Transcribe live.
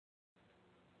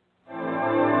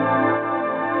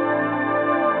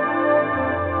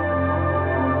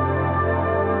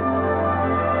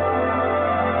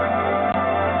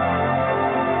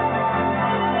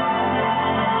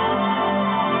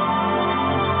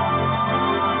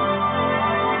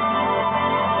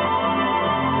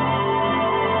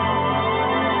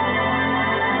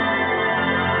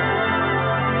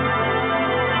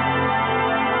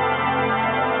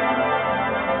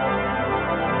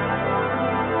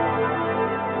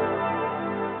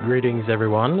Greetings,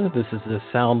 everyone. This is the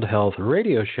Sound Health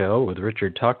Radio Show with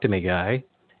Richard Talk to Me Guy,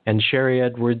 and Sherry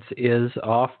Edwards is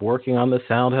off working on the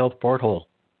Sound Health Portal,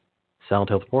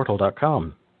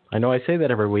 soundhealthportal.com. I know I say that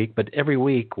every week, but every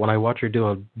week when I watch her do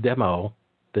a demo,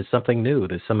 there's something new.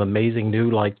 There's some amazing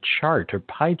new chart or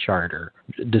pie chart or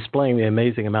displaying the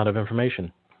amazing amount of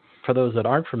information. For those that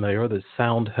aren't familiar, the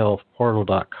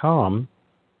soundhealthportal.com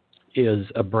is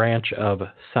a branch of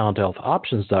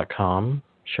soundhealthoptions.com,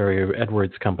 Sherry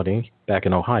Edwards' company back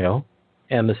in Ohio.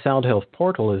 And the Sound Health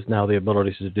Portal is now the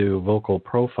ability to do vocal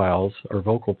profiles or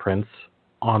vocal prints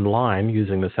online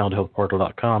using the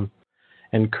soundhealthportal.com.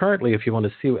 And currently, if you want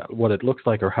to see what it looks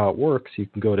like or how it works, you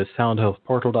can go to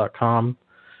soundhealthportal.com,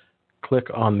 click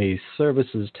on the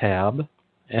Services tab,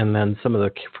 and then some of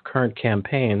the current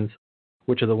campaigns,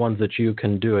 which are the ones that you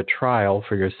can do a trial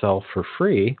for yourself for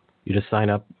free. You just sign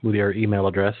up with your email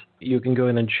address. You can go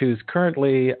in and choose.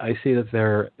 Currently, I see that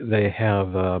they have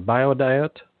biodiet,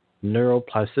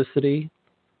 neuroplasticity,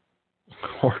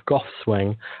 or golf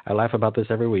swing. I laugh about this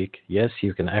every week. Yes,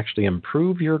 you can actually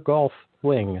improve your golf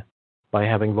swing by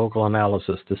having vocal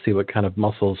analysis to see what kind of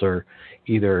muscles are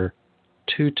either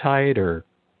too tight or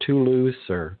too loose,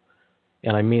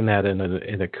 and I mean that in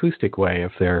an acoustic way.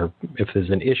 If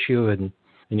there's an issue and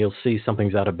you'll see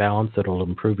something's out of balance, that'll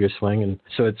improve your swing. And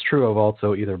so it's true of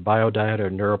also either biodiet or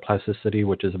neuroplasticity,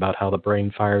 which is about how the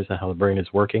brain fires and how the brain is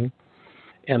working.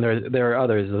 And there are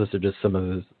others. Those are just some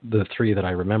of the three that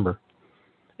I remember.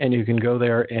 And you can go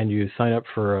there and you sign up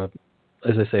for,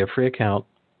 as I say, a free account,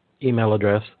 email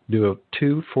address, do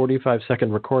 2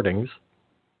 45-second recordings,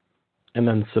 and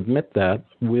then submit that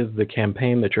with the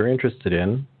campaign that you're interested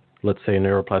in, let's say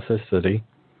neuroplasticity.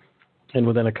 And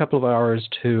within a couple of hours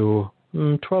to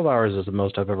 12 hours is the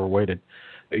most I've ever waited,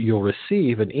 you'll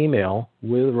receive an email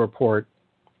with a report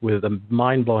with a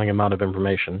mind-blowing amount of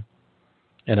information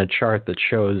and a chart that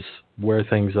shows where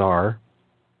things are,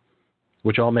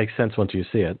 which all makes sense once you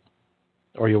see it.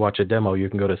 Or you watch a demo, you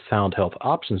can go to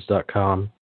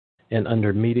soundhealthoptions.com, and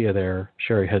under media there,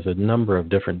 Sherry has a number of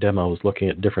different demos looking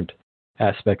at different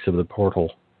aspects of the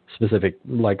portal, specific,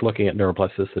 like looking at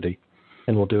neuroplasticity.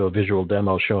 And we'll do a visual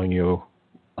demo showing you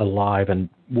a live and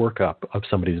workup of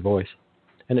somebody's voice.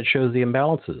 And it shows the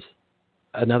imbalances.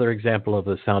 Another example of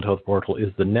the Sound Health Portal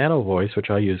is the Nano Voice, which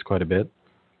I use quite a bit,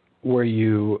 where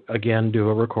you, again, do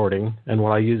a recording. And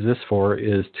what I use this for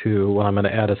is when I'm going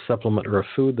to add a supplement or a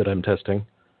food that I'm testing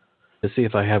to see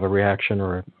if I have a reaction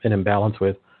or an imbalance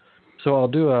with. So I'll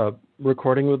do a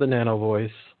recording with the Nano Voice.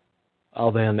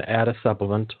 I'll then add a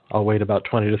supplement. I'll wait about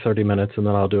 20 to 30 minutes, and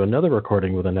then I'll do another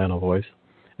recording with a Nano Voice.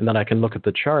 And then I can look at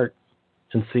the chart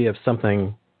and see if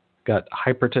something got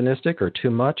hypertonistic or too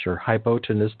much, or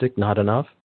hypotonistic, not enough.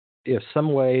 If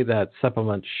some way that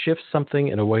supplement shifts something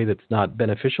in a way that's not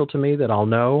beneficial to me, that I'll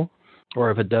know.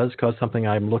 Or if it does cause something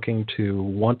I'm looking to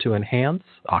want to enhance,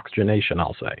 oxygenation,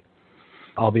 I'll say,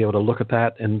 I'll be able to look at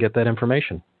that and get that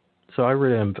information. So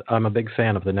I'm a big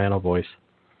fan of the Nano Voice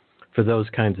for those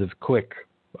kinds of quick,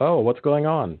 what's going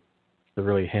on? It's a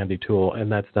really handy tool,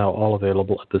 and that's now all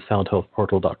available at the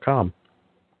soundhealthportal.com.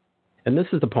 And this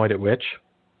is the point at which,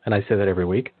 and I say that every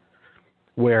week,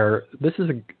 where this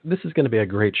is going to be a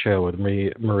great show with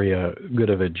Maria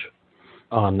Goodavage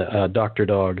on Dr.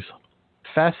 Dogs.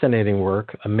 Fascinating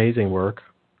work, amazing work,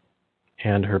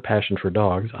 and her passion for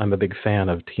dogs. I'm a big fan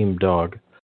of Team Dog.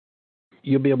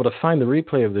 You'll be able to find the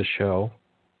replay of this show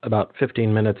about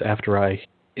 15 minutes after I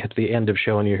hit the end of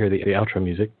show and you hear the outro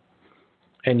music.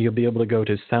 And you'll be able to go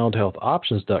to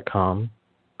soundhealthoptions.com,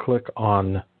 click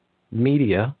on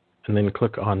Media, and then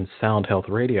click on Sound Health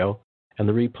Radio, and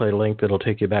the replay link that'll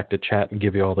take you back to chat and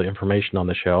give you all the information on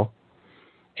the show.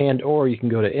 Or you can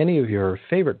go to any of your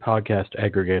favorite podcast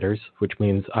aggregators, which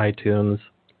means iTunes,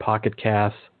 Pocket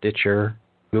Casts, Stitcher,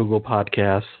 Google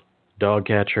Podcasts,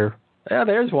 Dogcatcher. Yeah,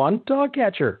 there's one,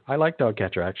 Dogcatcher. I like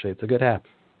Dogcatcher, actually. It's a good app.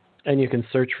 And you can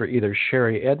search for either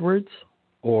Sherry Edwards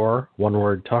or, one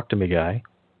word, Talk to Me Guy.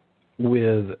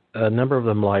 With a number of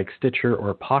them like Stitcher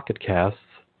or Pocket Casts,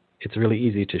 it's really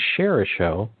easy to share a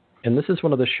show. And this is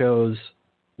one of the shows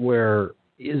where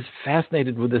is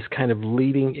fascinated with this kind of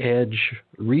leading edge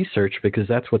research, because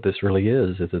that's what this really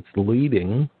is it's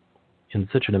leading in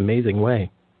such an amazing way.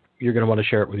 You're going to want to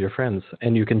share it with your friends,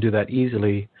 and you can do that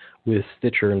easily with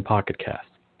Stitcher and Pocket Cast.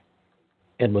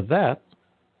 And with that,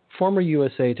 former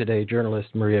USA Today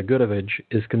journalist Maria Goodavage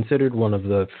is considered one of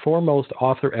the foremost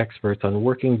author experts on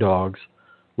working dogs,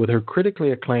 with her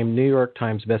critically acclaimed New York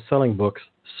Times bestselling books,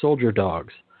 Soldier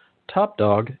Dogs, Top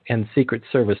Dog, and Secret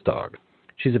Service Dog.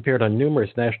 She's appeared on numerous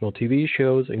national TV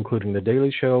shows, including The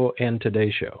Daily Show and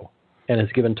Today Show, and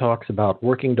has given talks about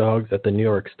working dogs at the New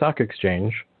York Stock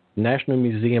Exchange, National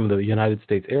Museum of the United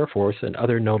States Air Force, and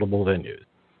other notable venues.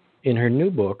 In her new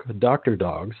book, Dr.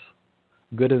 Dogs,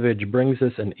 Goodavage brings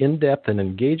us an in-depth and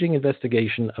engaging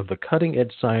investigation of the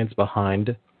cutting-edge science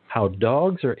behind how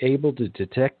dogs are able to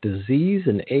detect disease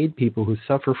and aid people who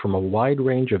suffer from a wide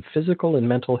range of physical and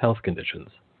mental health conditions,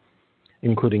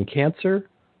 including cancer,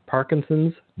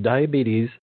 Parkinson's, diabetes,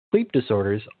 sleep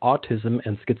disorders, autism,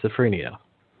 and schizophrenia.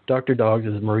 Dr. Dogs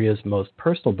is Maria's most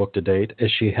personal book to date, as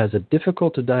she has a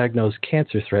difficult-to-diagnose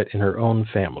cancer threat in her own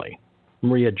family.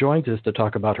 Maria joins us to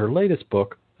talk about her latest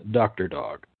book, Dr.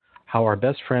 Dog, How Our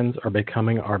Best Friends Are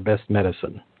Becoming Our Best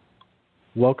Medicine.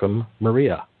 Welcome,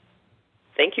 Maria.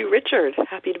 Thank you, Richard.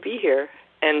 Happy to be here.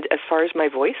 And as far as my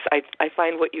voice, I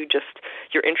find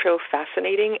your intro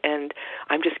fascinating, and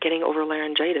I'm just getting over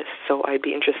laryngitis, so I'd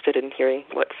be interested in hearing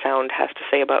what sound has to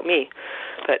say about me.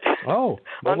 But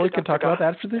we can talk about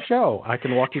that after the show. I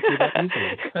can walk you through that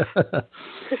easily.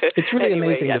 It's really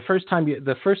amazing. Yes.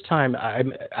 The first time,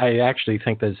 I actually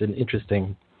think there's an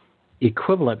interesting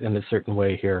equivalent in a certain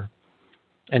way here,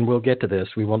 and we'll get to this.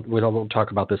 We won't talk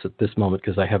about this at this moment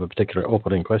because I have a particular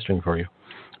opening question for you.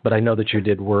 But I know that you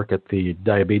did work at the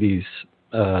Diabetes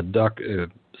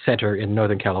Center in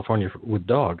Northern California with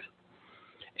dogs.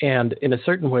 And in a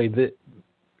certain way,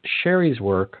 Sherry's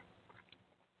work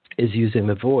is using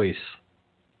the voice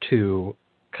to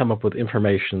come up with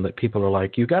information that people are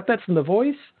like, you got that from the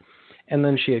voice? And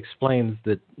then she explains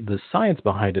that the science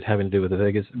behind it having to do with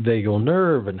the vagal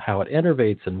nerve and how it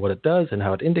innervates and what it does and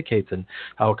how it indicates and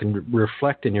how it can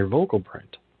reflect in your vocal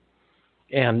print.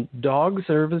 And dog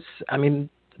service,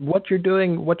 what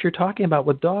you're talking about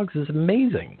with dogs is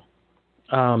amazing.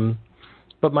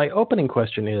 But my opening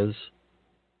question is,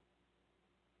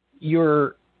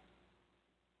 you're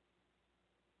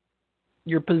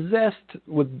possessed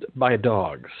by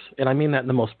dogs, and I mean that in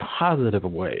the most positive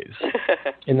of ways,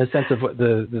 in the sense of what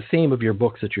the theme of your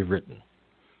books that you've written.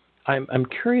 I'm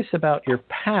curious about your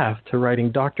path to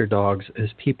writing Dr. Dogs as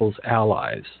people's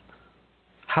allies.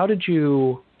 How did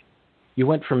you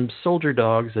went from soldier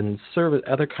dogs and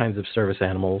other kinds of service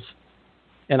animals,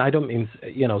 and I don't mean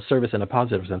service in a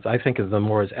positive sense. I think of them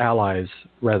more as allies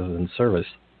rather than service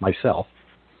myself.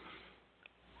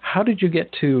 How did you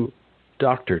get to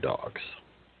Dr. Dogs?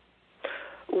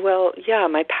 Well, yeah,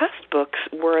 my past books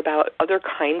were about other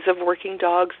kinds of working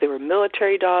dogs. They were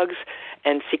military dogs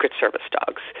and Secret Service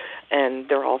dogs, and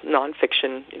they're all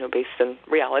nonfiction, based in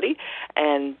reality.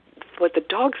 And what the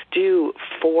dogs do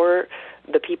for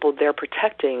the people they're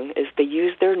protecting is they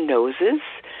use their noses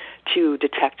to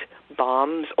detect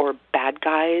bombs or bad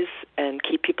guys and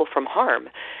keep people from harm.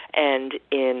 And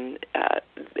in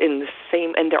the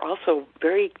same, and they're also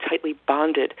very tightly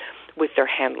bonded with their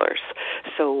handlers.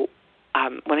 So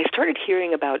when I started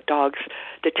hearing about dogs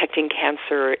detecting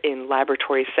cancer in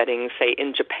laboratory settings, say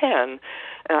in Japan,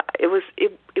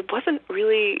 it wasn't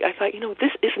really. I thought,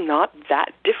 this is not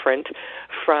that different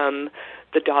from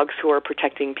the dogs who are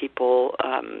protecting people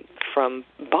from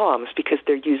bombs, because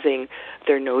they're using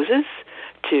their noses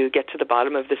to get to the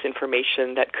bottom of this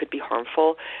information that could be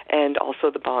harmful, and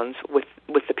also the bonds with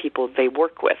the people they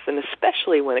work with. And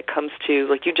especially when it comes to,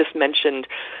 like you just mentioned,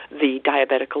 the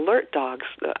diabetic alert dogs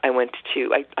I went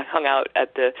to. I hung out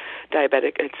at the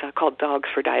diabetic, it's called Dogs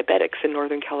for Diabetics in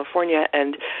Northern California,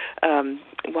 and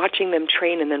watching them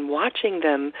train and then watching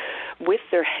them with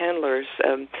their handlers,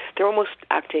 they're almost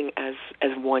acting as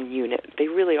one unit. They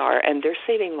really are, and they're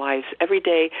saving lives every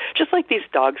day, just like these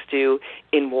dogs do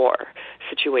in war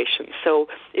situations. So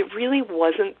it really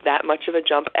wasn't that much of a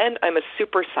jump, and I'm a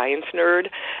super science nerd,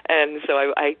 and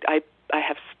so I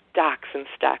have stacks and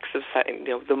stacks of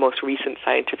the most recent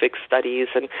scientific studies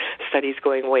and studies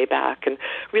going way back, and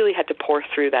really had to pour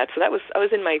through that. So I was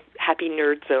in my happy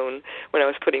nerd zone when I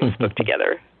was putting this book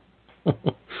together.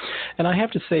 And I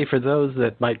have to say, for those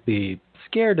that might be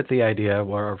scared at the idea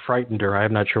or frightened, or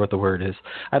I'm not sure what the word is,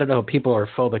 I don't know, people are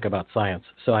phobic about science,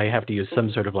 so I have to use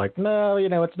some sort of no,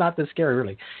 it's not this scary,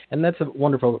 really. And that's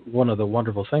one of the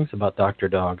wonderful things about Dr.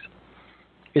 Dogs,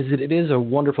 is that it is a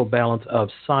wonderful balance of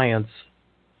science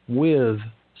with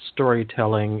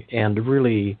storytelling and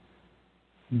really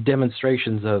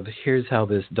demonstrations of, here's how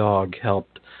this dog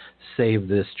helped save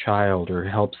this child or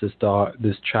helps this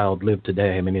child live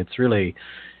today.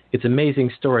 It's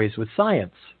amazing stories with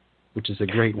science, which is a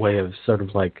great way of sort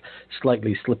of like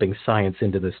slightly slipping science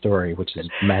into the story, which is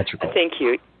magical. Thank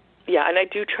you. Yeah, and I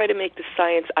do try to make the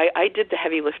science. I did the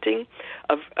heavy lifting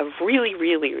of really,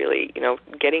 really, really,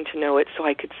 getting to know it so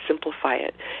I could simplify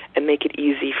it and make it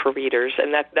easy for readers.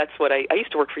 And that's what I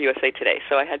used to work for USA Today,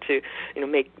 so I had to,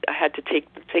 I had to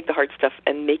take the hard stuff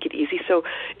and make it easy. So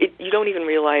you don't even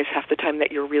realize half the time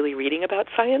that you're really reading about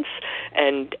science,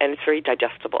 and it's very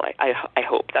digestible. I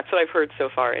hope that's what I've heard so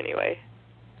far, anyway.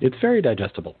 It's very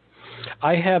digestible.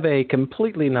 I have a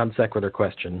completely non sequitur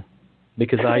question.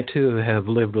 Because I, too, have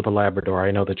lived with a Labrador.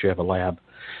 I know that you have a lab.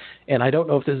 And I don't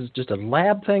know if this is just a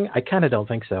lab thing. I kind of don't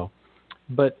think so.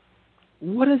 But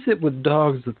what is it with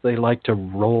dogs that they like to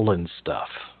roll in stuff?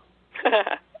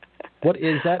 What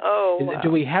is that? Wow. Do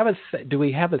we have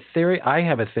a theory? I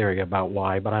have a theory about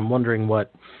why, but I'm wondering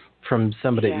what, from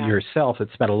somebody yourself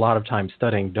that spent a lot of time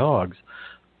studying dogs,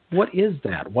 what is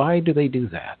that? Why do they do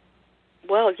that?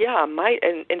 Well, yeah,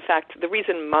 in fact, the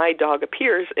reason my dog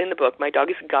appears in the book, my dog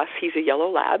is Gus. He's a yellow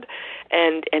lab,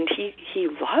 and he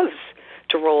loves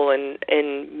to roll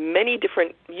in many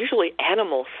different, usually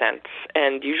animal scents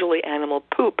and usually animal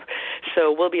poop.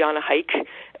 So we'll be on a hike,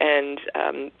 and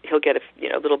he'll get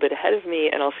a little bit ahead of me,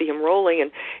 and I'll see him rolling,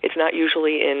 and it's not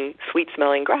usually in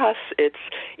sweet-smelling grass. It's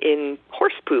in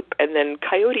horse poop and then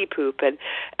coyote poop, and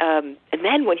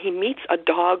then when he meets a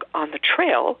dog on the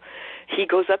trail, he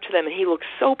goes up to them and he looks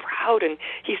so proud, and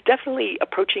he's definitely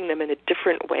approaching them in a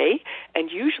different way.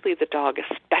 And usually the dog,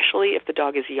 especially if the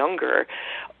dog is younger,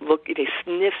 he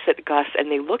sniffs at Gus and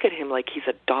they look at him like he's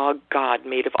a dog god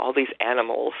made of all these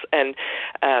animals. And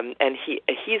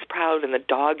he's proud, and the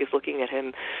dog is looking at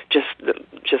him just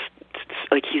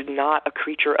like he's not a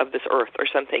creature of this earth or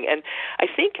something. And I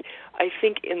think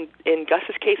in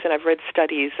Gus's case, and I've read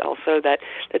studies also that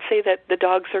say that the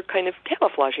dogs are kind of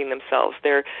camouflaging themselves.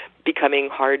 They're becoming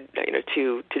hard,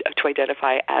 to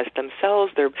identify as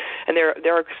themselves. There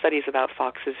are studies about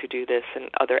foxes who do this and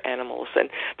other animals, and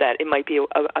that it might be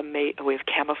a way of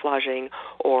camouflaging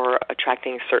or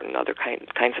attracting certain other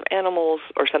kinds of animals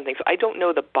or something. So I don't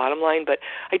know the bottom line, but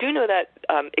I do know that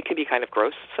it can be kind of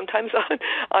gross sometimes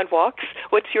on walks.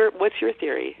 What's your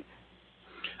theory?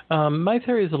 My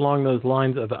theory is along those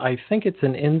lines of, I think it's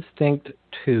an instinct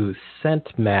to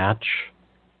scent match.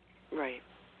 Right.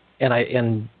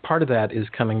 And part of that is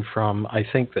coming from, I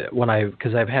think that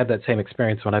because I've had that same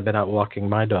experience when I've been out walking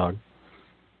my dog,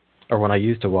 or when I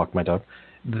used to walk my dog,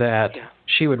 that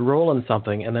she would roll in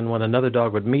something, and then when another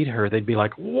dog would meet her, they'd be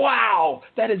like, "Wow,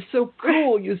 that is so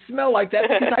cool! You smell like that,"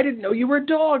 because I didn't know you were a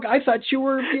dog. I thought you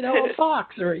were, a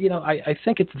fox, or I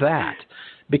think it's that,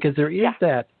 because there is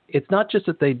that. It's not just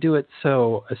that they do it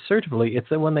so assertively, it's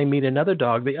that when they meet another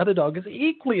dog, the other dog is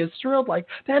equally as thrilled, like,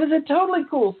 "That is a totally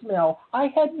cool smell. I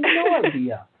had no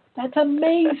idea. That's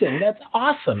amazing. That's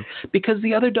awesome." Because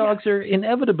the other dogs are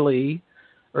inevitably,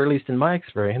 or at least in my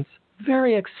experience,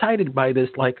 very excited by this,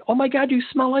 like, "Oh my God, you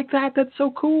smell like that? That's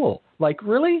so cool." Like,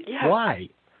 really? Yeah. Why?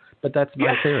 But that's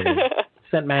my theory.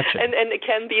 Scent matching. And it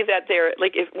can be that they're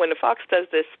like, when a fox does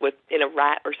this in a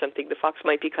rat or something, the fox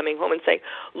might be coming home and saying,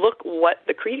 "Look what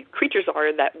the creatures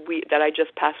are that I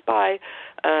just passed by,"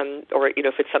 or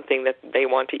if it's something that they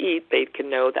want to eat, they can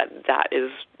know that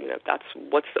is that's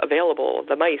what's available,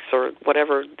 the mice or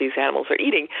whatever these animals are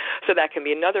eating. So that can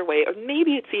be another way, or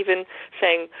maybe it's even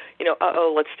saying,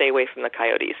 let's stay away from the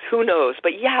coyotes. Who knows?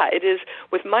 But yeah, it is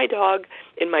with my dog.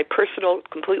 In my personal,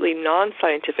 completely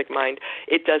non-scientific mind,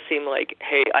 it does seem like,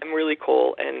 hey, I'm really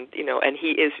cool, and and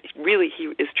he is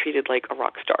treated like a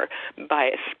rock star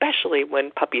especially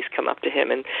when puppies come up to him,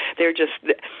 and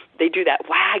they do that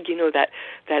wag,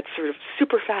 that sort of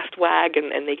super fast wag,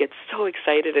 and they get so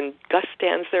excited, and Gus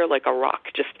stands there like a rock,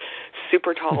 just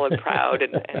super tall and proud,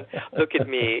 and look at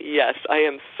me, yes, I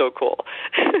am so cool.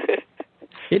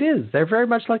 It is. They're very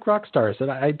much like rock stars, and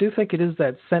I do think it is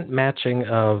that scent matching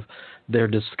of they're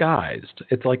disguised.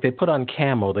 It's like they put on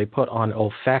camo. They put on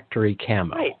olfactory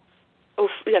camo. Right. Oh,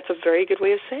 that's a very good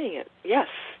way of saying it. Yes.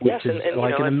 Which is and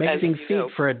like an amazing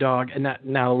feat for a dog. And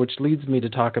now, which leads me to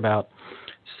talk about,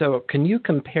 so can you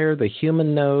compare the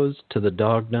human nose to the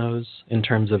dog nose in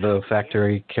terms of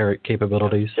olfactory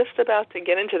capabilities? I was just about to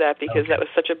get into that because that was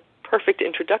such a perfect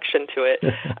introduction to it.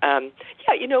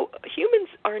 Humans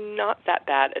are not that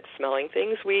bad at smelling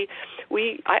things.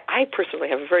 I personally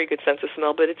have a very good sense of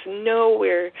smell, but it's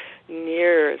nowhere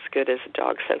near as good as a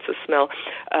dog's sense of smell.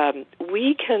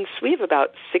 We have about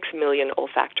 6 million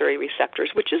olfactory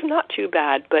receptors, which is not too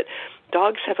bad, but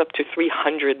dogs have up to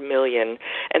 300 million,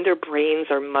 and their brains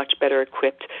are much better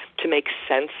equipped to make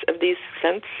sense of these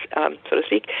scents, so to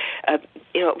speak.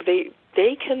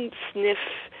 They can sniff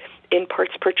in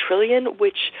parts per trillion,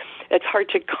 which that's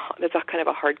a kind of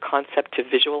a hard concept to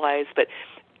visualize, but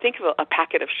think of a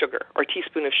packet of sugar or a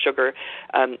teaspoon of sugar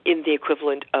in the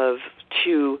equivalent of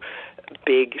 2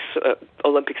 big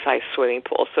Olympic-sized swimming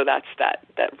pools. So that's that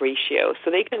ratio.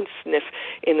 So they can sniff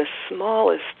in the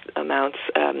smallest amounts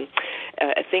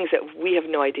things that we have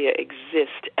no idea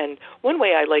exist. And one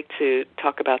way I like to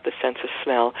talk about the sense of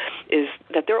smell is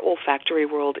that their olfactory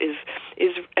world is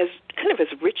as kind of as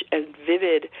rich and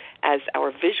vivid as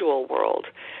our visual world.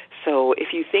 So if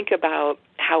you think about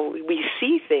how we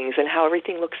see things and how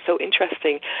everything looks so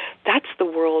interesting, that's the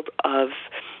world of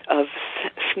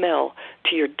smell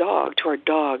to your dog, to our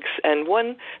dogs. And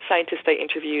one scientist I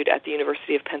interviewed at the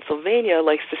University of Pennsylvania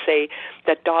likes to say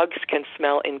that dogs can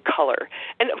smell in color.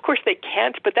 And of course they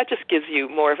can't, but that just gives you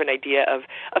more of an idea of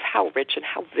how rich and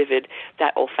how vivid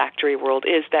that olfactory world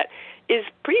is that is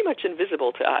pretty much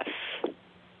invisible to us.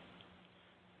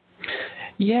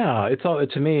 Yeah, it's all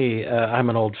to me. I'm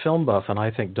an old film buff, and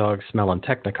I think dogs smell in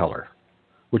Technicolor,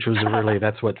 which was really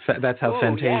that's how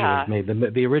Fantasia was made.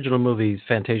 The original movie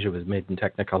Fantasia was made in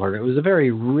Technicolor. It was a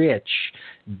very rich,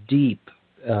 deep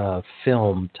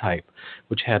film type,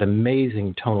 which had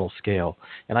amazing tonal scale,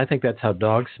 and I think that's how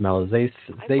dogs smell. Is they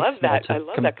smell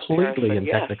completely in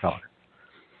Technicolor.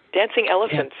 Dancing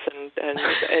elephants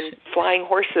and flying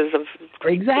horses of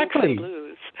exactly pinks and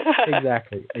blues.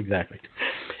 exactly.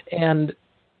 And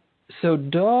so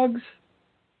dogs,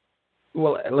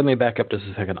 well, let me back up just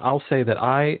a second. I'll say that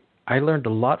I learned a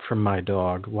lot from my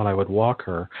dog when I would walk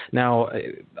her. Now,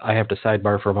 I have to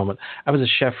sidebar for a moment. I was a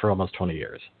chef for almost 20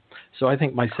 years. So I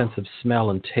think my sense of smell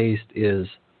and taste is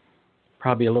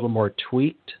probably a little more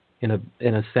tweaked in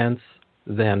a sense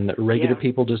than regular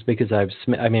people, just because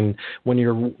when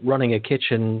you're running a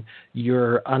kitchen,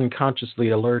 you're unconsciously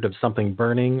alert of something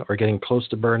burning or getting close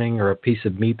to burning or a piece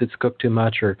of meat that's cooked too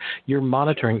much, or you're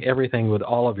monitoring everything with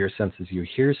all of your senses. You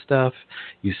hear stuff,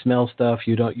 you smell stuff,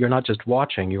 you're not just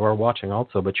watching, you are watching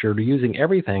also, but you're using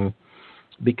everything,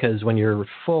 because when you're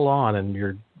full on and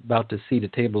you're about to seat a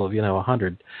table of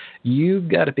 100, you've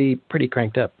got to be pretty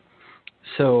cranked up.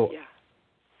 So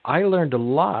I learned a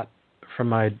lot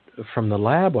from the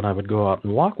lab when I would go out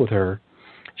and walk with her.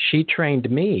 She trained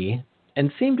me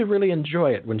and seemed to really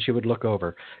enjoy it when she would look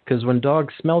over. Because when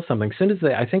dogs smell something, as soon as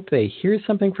I think they hear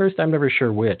something first, I'm never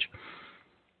sure which,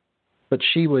 but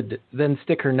she would then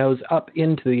stick her nose up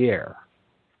into the air.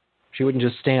 She wouldn't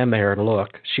just stand there and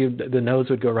look. The nose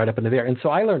would go right up into the air. And so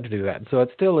I learned to do that. So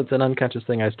it's an unconscious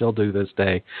thing I still do this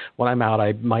day. When I'm out,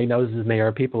 my nose is in the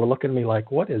air. People are looking at me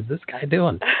like, what is this guy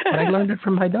doing? But I learned it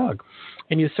from my dog.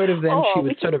 And she would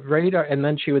sort of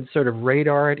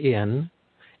radar it in,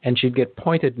 and she'd get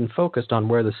pointed and focused on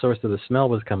where the source of the smell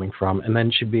was coming from. And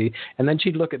then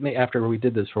she'd look at me after we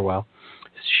did this for a while.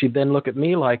 She'd then look at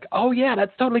me like, oh, yeah,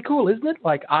 that's totally cool, isn't it?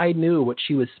 Like I knew what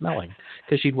she was smelling,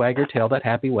 because she'd wag her tail, that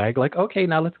happy wag, like, okay,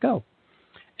 now let's go.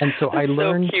 And so I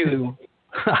learned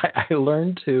I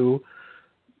learned to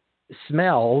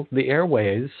smell the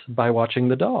airways by watching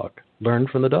the dog, learn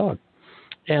from the dog.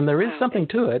 And there is something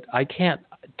to it. I can't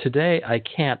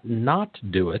not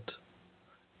do it,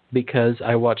 because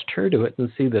I watched her do it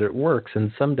and see that it works.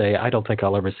 And someday, I don't think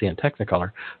I'll ever see in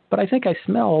Technicolor, but I think I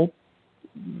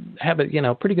have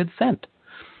a pretty good scent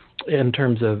in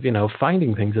terms of,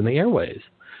 finding things in the airways.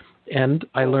 And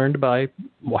I learned by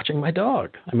watching my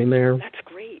dog. That's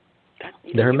great.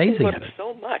 They're amazing at it.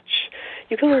 So much.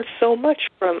 You can learn so much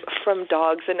from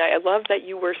dogs, and I love that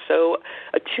you were so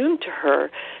attuned to her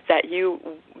that you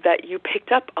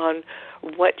picked up on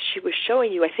what she was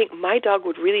showing you. I think my dog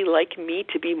would really like me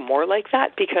to be more like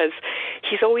that, because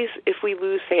he's always, if we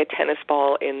lose, say, a tennis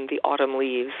ball in the autumn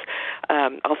leaves,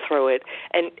 I'll throw it,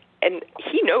 and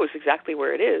he knows exactly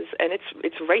where it is, and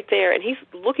it's right there, and he's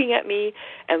looking at me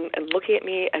and looking at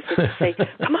me as if to say,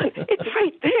 come on, it's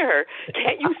right there.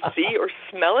 Can't you see or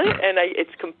smell it? And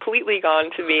it's completely gone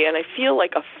to me, and I feel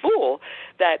like a fool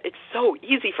that it's so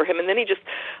easy for him. And then he just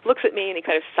looks at me and he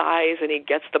kind of sighs and he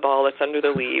gets the ball that's under the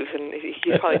leaves, and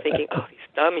he's probably thinking, oh, these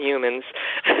dumb humans.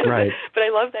 Right. But I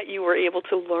love that you were able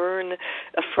to learn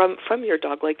from your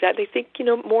dog like that. And I think,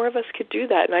 more of us could do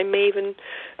that, and I may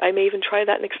even try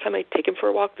that next time I take him for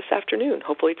a walk this afternoon.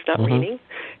 Hopefully it's not raining.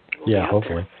 Yeah,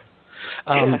 hopefully.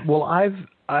 Well,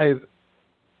 I've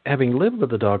having lived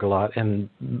with the dog a lot, and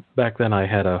back then I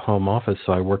had a home office,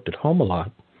 so I worked at home a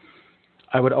lot.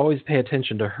 I would always pay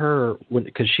attention to her,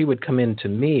 because she would come in to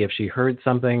me if she heard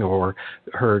something, or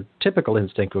her typical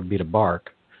instinct would be to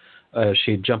bark.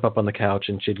 She'd jump up on the couch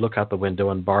and she'd look out the window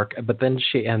and bark, but then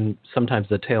and sometimes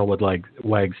the tail would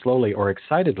wag slowly or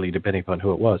excitedly, depending upon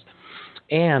who it was.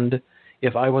 And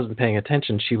if I wasn't paying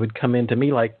attention, she would come in to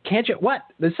me like, can't you, what?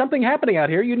 There's something happening out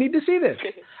here. You need to see this.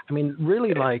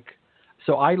 Really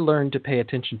So I learned to pay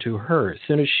attention to her. As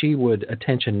soon as she would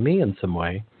attention me in some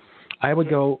way, I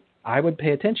would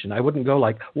pay attention. I wouldn't go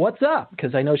like, "What's up?"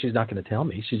 Because I know she's not going to tell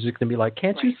me. She's just going to be like,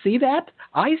 "Can't you see that?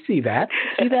 I see that.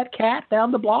 See that cat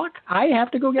down the block? I have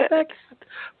to go get that cat."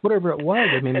 Whatever it was.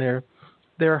 I mean,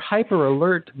 they're hyper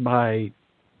alert by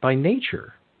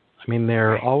nature. I mean,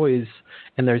 they're always,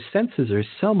 and their senses are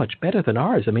so much better than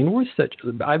ours. I mean,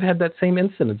 I've had that same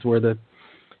incident where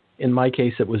in my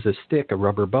case, it was a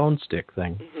rubber bone stick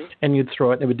thing, and you'd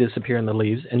throw it and it would disappear in the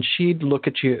leaves, and she'd look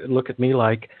at me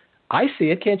like, "I see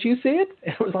it, can't you see it?"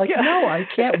 And it was like, "No, I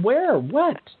can't. Where?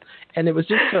 What?" And it was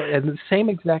just and the same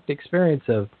exact experience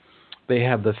of they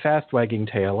have the fast wagging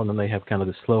tail, and then they have kind of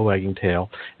the slow wagging tail,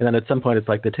 and then at some point it's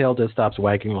like the tail just stops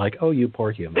wagging, like, "Oh, you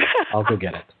poor human, I'll go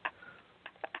get it."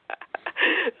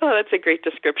 Oh, that's a great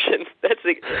description. That's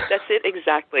it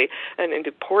exactly. And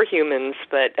poor humans,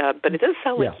 but it does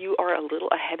sound like you are a little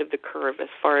ahead of the curve as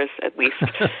far as at least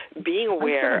being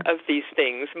aware of these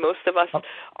things. Most of us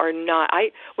are not.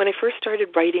 When I first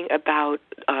started writing about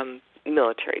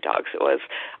military dogs,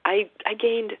 I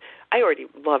already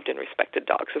loved and respected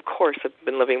dogs. Of course, I've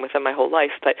been living with them my whole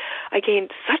life, but I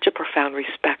gained such a profound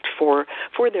respect for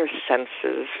their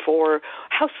senses, for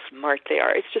how smart they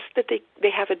are. It's just that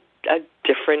they have a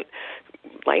different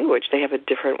language. They have a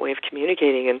different way of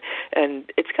communicating,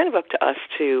 and it's kind of up to us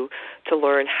to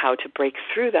learn how to break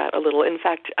through that a little. In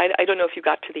fact, I don't know if you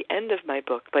got to the end of my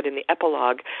book, but in the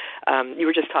epilogue, you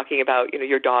were just talking about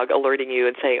your dog alerting you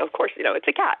and saying, "Of course, it's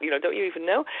a cat. Don't you even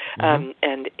know?"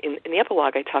 And in the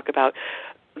epilogue, I talk about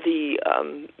the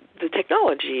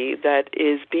technology that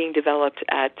is being developed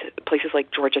at places like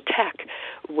Georgia Tech,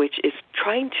 which is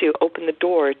trying to open the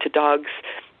door to dogs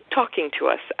talking to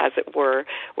us, as it were,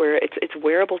 where it's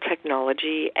wearable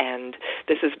technology, and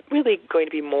this is really going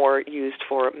to be more used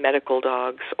for medical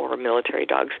dogs or military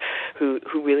dogs who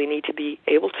really need to be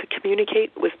able to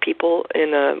communicate with people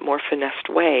in a more finessed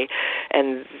way,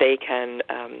 and they can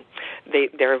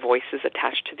their voice is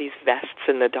attached to these vests,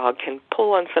 and the dog can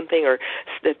pull on something or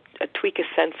tweak a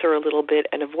sensor a little bit,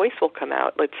 and a voice will come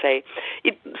out. Let's say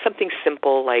something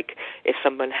simple like if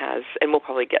someone has, and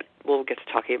we'll get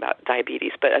to talking about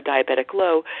diabetes, but a diabetic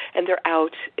low, and they're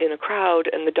out in a crowd,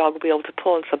 and the dog will be able to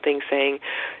pull on something saying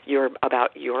you're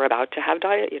about to have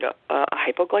a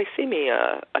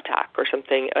hypoglycemia attack or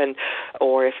something,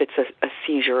 or if it's a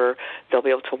seizure, they'll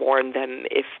be able to warn them.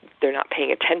 If they're not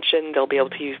paying attention, they'll be able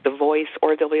to use the voice,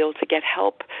 or they'll be able to get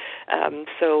help.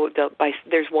 So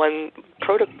there's one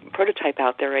prototype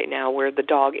out there right now where the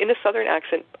dog, in a southern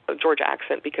accent, a Georgia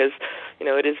accent, because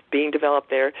it is being developed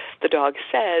there, the dog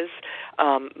says,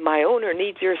 "My owner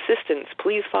needs your assistance.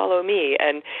 Please follow me."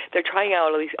 And they're trying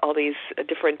out all these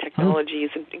different technologies,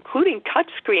 including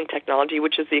touchscreen technology,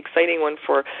 which is the exciting one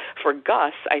for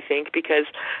Gus, I think, because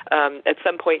at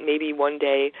some point, maybe one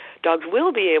day, dogs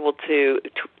will be able to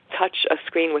touch a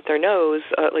screen with their nose,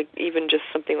 like even just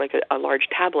something like a large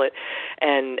tablet,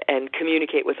 and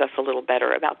communicate with us a little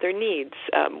better about their needs.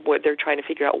 What they're trying to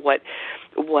figure out what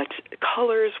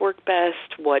colors work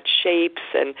best, what shapes,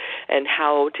 and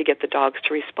how to get the dogs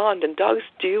to respond. And dogs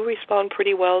do respond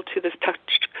pretty well to this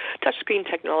touchscreen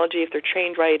technology if they're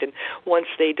trained right, and once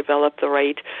they develop the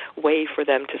right way for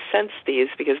them to sense these,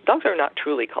 because dogs are not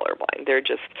truly colorblind.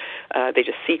 They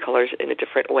just see colors in a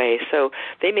different way. So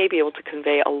they may be able to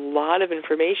convey a lot of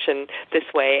information this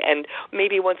way, and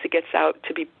maybe once it gets out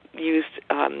to be used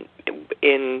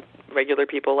in regular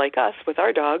people like us with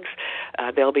our dogs,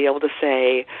 they'll be able to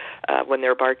say when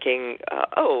they're barking,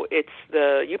 "Oh, it's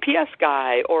the UPS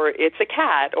guy," or "It's a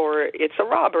cat," or "It's a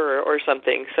robber," or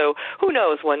something. So who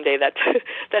knows? One day that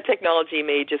technology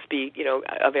may just be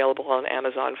available on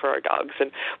Amazon for our dogs,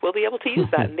 and we'll be able to use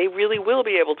that, and they really will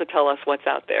be able to tell us what's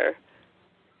out there.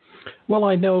 Well,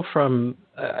 I know from,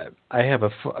 I have a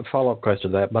follow-up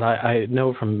question to that, but I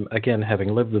know from, again,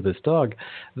 having lived with this dog,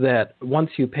 that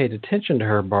once you paid attention to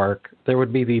her bark, there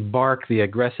would be the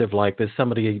aggressive, like there's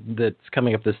somebody that's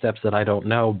coming up the steps that I don't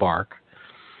know bark.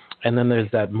 And then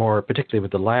there's that more, particularly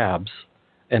with the labs,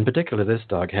 and particularly this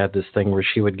dog had this thing where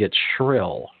she would get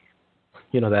shrill.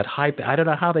 That high, I don't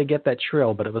know how they get that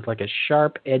shrill, but it was like a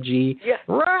sharp, edgy,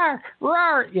 roar,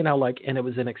 roar, and it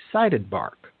was an excited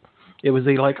bark. It was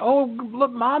like, "Oh, look,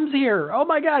 Mom's here. Oh,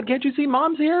 my God, can't you see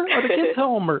Mom's here? Or the kid's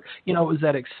home?" Or, it was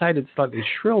that excited, slightly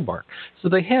shrill bark. So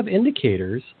they have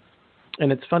indicators,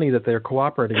 and it's funny that they're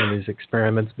cooperating in these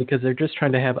experiments because they're just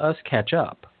trying to have us catch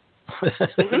up.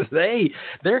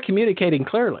 They're communicating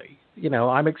clearly.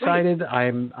 I'm excited,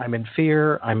 I'm in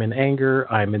fear, I'm in anger,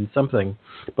 I'm in something.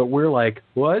 But we're like,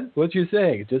 what you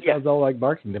saying? It just sounds all like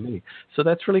barking to me. So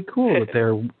that's really cool that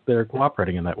they're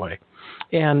cooperating in that way.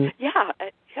 And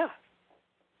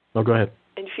No, go ahead.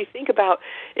 And if you think about,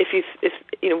 if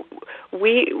you know,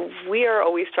 we are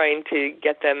always trying to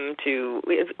get them to,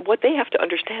 what they have to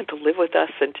understand to live with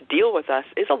us and to deal with us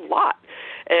is a lot.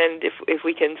 And if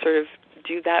we can sort of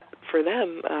do that for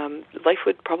them, life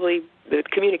would probably, the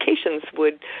communications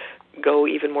would go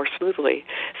even more smoothly.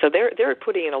 So they're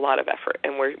putting in a lot of effort,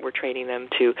 and we're training them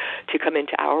to come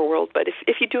into our world. But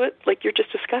if you do it like you're just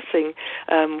discussing,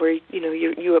 where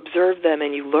you observe them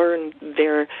and you learn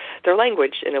their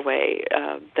language in a way,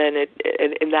 then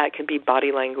and that can be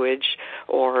body language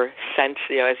or scent.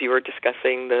 As you were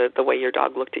discussing the way your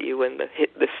dog looked at you when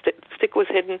the stick was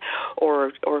hidden,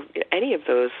 or any of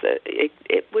those,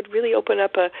 it would really open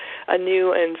up a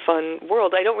new and fun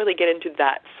world. I don't really get into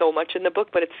that so much in the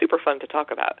book, but it's super fun to talk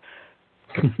about.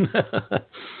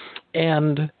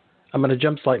 And I'm going to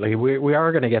jump slightly. We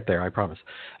are going to get there, I promise.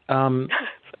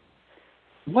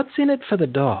 What's in it for the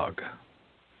dog?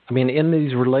 I mean, in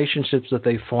these relationships that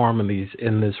they form,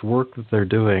 in this work that they're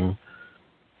doing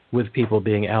with people,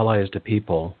 being allies to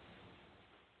people,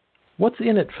 what's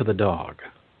in it for the dog?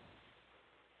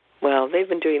 Well, they've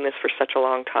been doing this for such a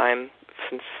long time,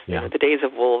 since the days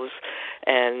of wolves,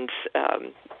 and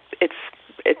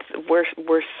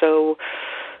we're so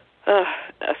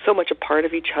much a part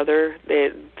of each other.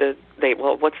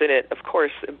 Well, what's in it? Of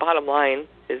course, bottom line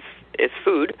is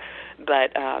food,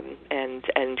 but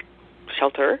and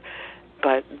shelter,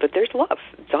 but there's love.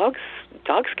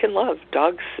 Dogs can love.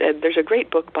 Dogs. And there's a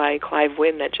great book by Clive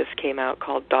Wynne that just came out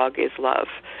called Dog is Love,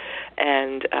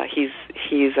 and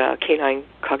he's a canine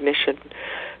cognition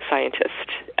scientist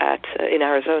in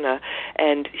Arizona,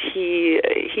 and he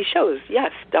shows,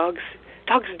 yes, dogs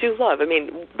do love. I mean,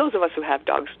 those of us who have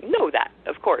dogs know that,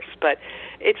 of course, but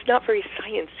it's not very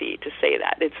sciencey to say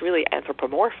that. It's really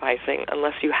anthropomorphizing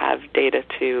unless you have data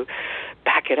to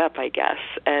back it up, I guess.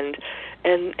 And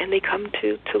they come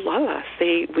to love us.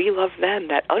 We love them,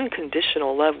 that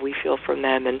unconditional love we feel from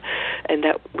them, and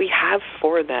that we have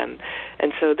for them.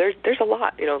 And so there's a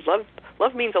lot.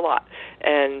 Love means a lot.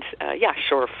 And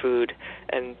sure, food.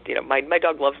 And my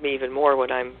dog loves me even more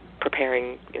when I'm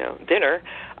preparing dinner.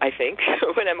 I think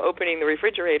when I'm opening the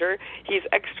refrigerator, he's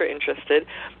extra interested.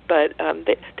 But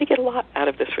they get a lot out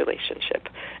of this relationship.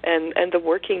 And the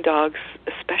working dogs,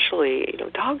 especially,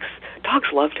 dogs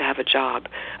love to have a job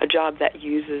that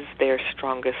uses their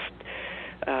strongest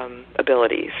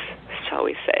abilities, shall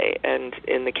we say. And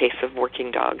in the case of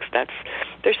working dogs, that's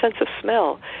their sense of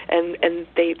smell, and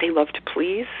they love to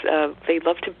please. They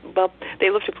love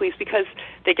to please because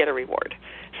they get a reward.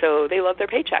 So they love their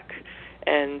paycheck.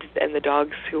 And the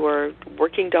dogs who are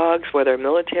working dogs, whether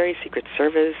military, Secret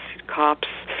Service, cops,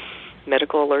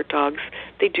 medical alert dogs,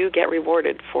 they do get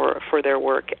rewarded for their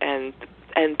work, and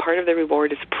part of the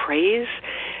reward is praise,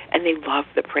 and they love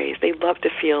the praise. They love to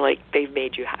feel like they've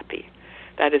made you happy.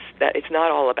 That it's not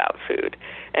all about food,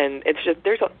 and it's just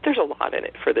there's a lot in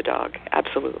it for the dog.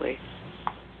 Absolutely.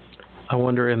 I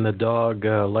wonder in the dog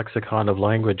lexicon of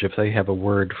language if they have a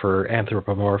word for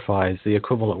anthropomorphize, the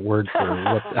equivalent word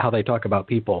for how they talk about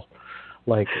people.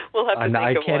 Like, we'll have to think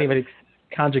I of can't one. even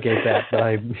conjugate that,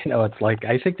 but it's like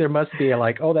I think there must be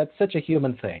oh, that's such a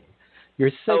human thing.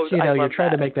 You're such, you're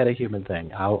trying to make that a human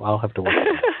thing. I'll have to work on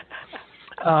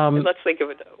that. Let's think of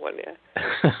one,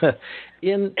 yeah.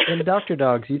 In Dr.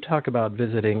 Dogs, you talk about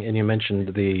visiting, and you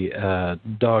mentioned the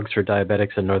dogs for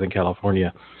diabetics in Northern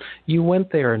California. You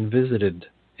went there and visited,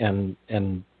 and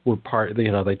were part.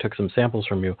 They took some samples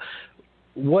from you.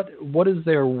 What is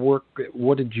their work?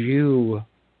 What did you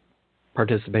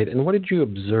participate in? What did you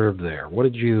observe there? What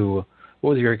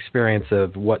was your experience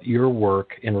of what your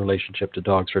work in relationship to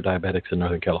dogs for diabetics in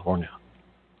Northern California?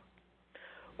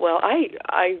 Well,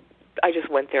 I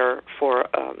just went there for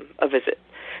a visit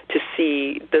to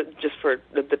see for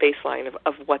the baseline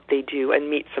of what they do and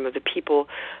meet some of the people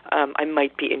I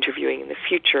might be interviewing in the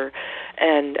future.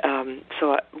 And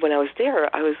so when I was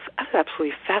there, I was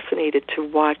absolutely fascinated to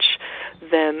watch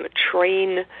them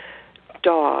train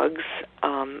dogs.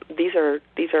 These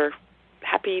are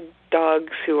happy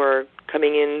dogs who are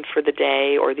coming in for the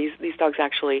day, or these dogs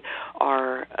actually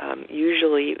are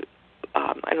usually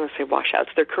I don't want to say washouts.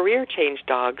 They're career change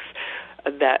dogs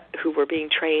who were being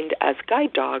trained as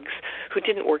guide dogs who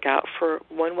didn't work out for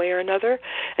one way or another.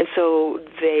 And so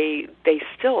they're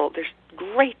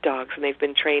great dogs, and they've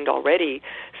been trained already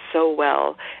so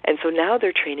well. And so now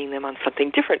they're training them on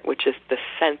something different, which is the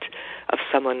scent of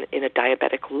someone in a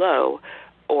diabetic low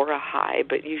or a high,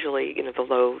 but usually, the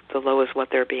low is what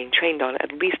they're being trained on,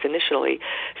 at least initially.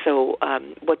 So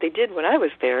what they did when I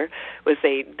was there was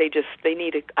they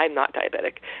needed, I'm not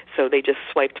diabetic, so they just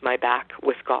swiped my back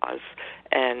with gauze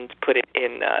and put it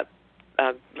in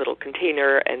a little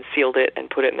container and sealed it and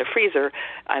put it in the freezer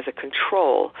as a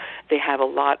control. They have a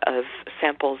lot of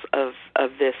samples of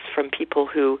this from people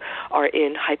who are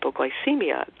in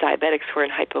hypoglycemia, diabetics who are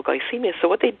in hypoglycemia. So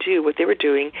what they were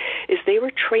doing is they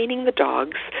were training the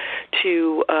dogs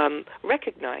to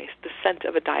recognize the scent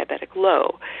of a diabetic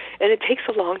low. And it takes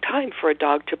a long time for a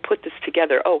dog to put this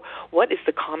together. Oh, what is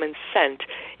the common scent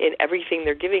in everything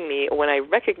they're giving me? When I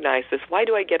recognize this, why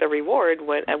do I get a reward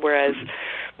whereas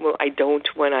I don't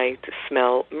when I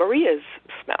smell Maria's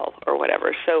smell or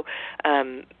whatever? So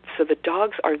the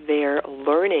dogs are there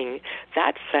learning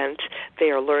that scent.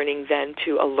 They are learning then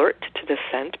to alert to the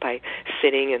scent by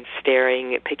sitting and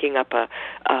staring, picking up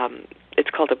it's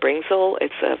called a bringsel.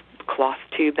 It's a cloth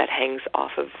tube that hangs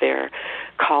off of their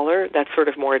collar. That's sort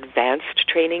of more advanced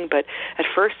training, but at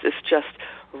first it's just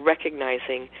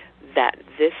recognizing that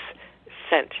this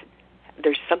scent,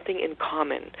 there's something in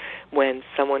common when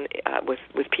someone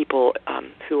with people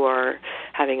who are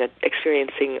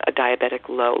experiencing a diabetic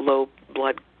low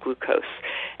blood glucose,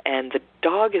 and the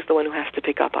dog is the one who has to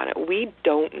pick up on it. We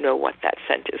don't know what that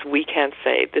scent is. We can't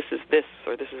say this is this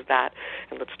or this is that,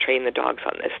 and let's train the dogs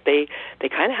on this. They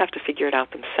kind of have to figure it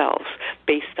out themselves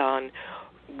based on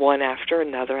one after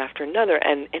another,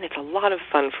 and it's a lot of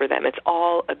fun for them. It's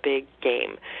all a big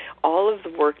game. All of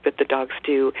the work that the dogs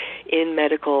do in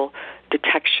medical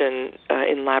detection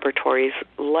in laboratories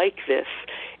like this,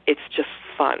 it's just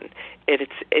fun.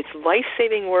 It's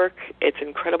life-saving work. It's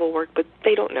incredible work, but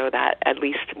they don't know that. At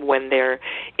least when they're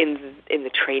in the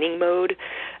training mode,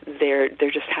 they're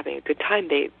just having a good time.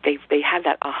 They have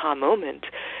that aha moment,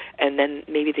 and then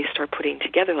maybe they start putting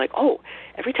together like, oh,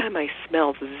 every time I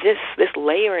smell this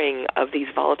layering of these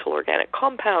volatile organic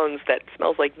compounds that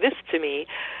smells like this to me,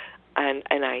 and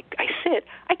I sit,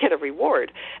 I get a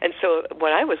reward. And so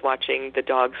when I was watching, the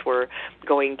dogs were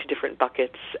going to different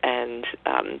buckets, and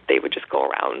they would just go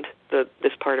around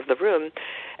this part of the room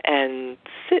and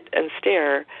sit and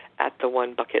stare at the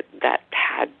one bucket that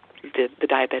had the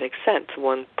diabetic scent,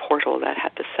 one portal that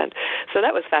had the scent. So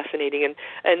that was fascinating.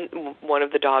 And one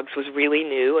of the dogs was really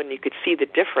new, and you could see the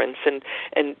difference. And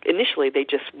initially they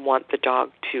just want the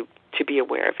dog to be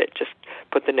aware of it, just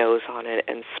put the nose on it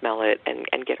and smell it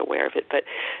and get aware of it. But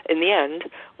in the end,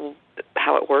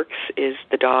 how it works is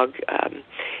the dog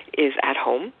is at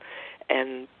home,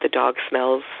 and the dog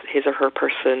smells his or her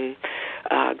person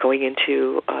going in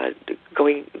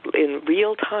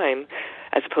real time,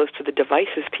 as opposed to the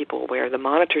devices people wear. The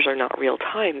monitors are not real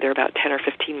time. They're about 10 or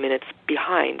 15 minutes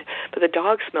behind. But the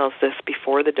dog smells this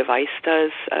before the device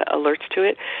does, alerts to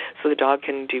it. So the dog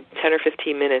can do 10 or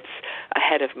 15 minutes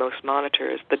ahead of most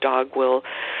monitors. The dog will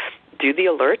do the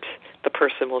alert. The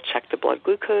person will check the blood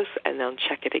glucose, and they'll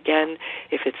check it again.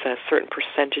 If it's a certain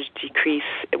percentage decrease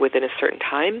within a certain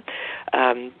time,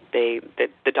 the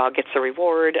dog gets a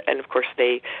reward, and of course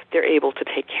they're able to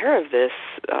take care of this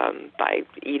by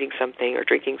eating something or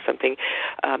drinking something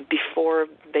before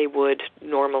they would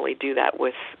normally do that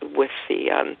with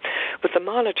the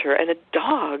monitor. And a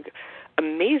dog,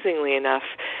 amazingly enough,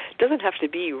 doesn't have to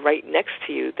be right next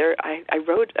to you. I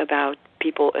wrote about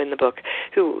people in the book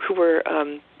who were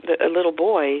a little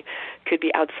boy could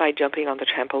be outside jumping on the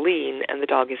trampoline, and the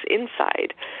dog is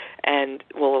inside and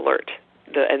will alert.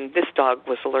 And this dog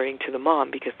was alerting to the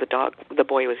mom because the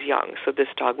boy was young. So this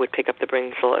dog would pick up the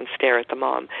bringsel and stare at the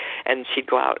mom, and she'd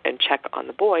go out and check on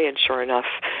the boy, and sure enough,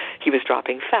 he was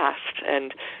dropping fast.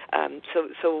 And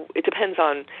so it depends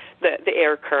on the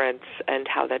air currents and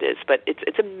how that is. But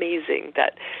it's amazing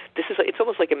that it's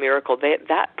almost like a miracle.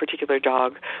 That particular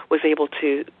dog was able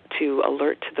to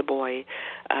alert to the boy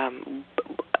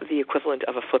the equivalent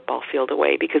of a football field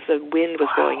away, because the wind was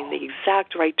going in the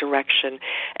exact right direction,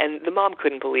 and the mom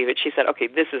couldn't believe it. She said, okay,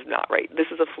 this is not right. This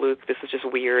is a fluke. This is just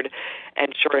weird.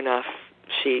 And sure enough,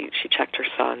 she checked her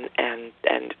son, and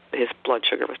his blood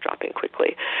sugar was dropping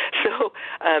quickly. So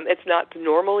it's not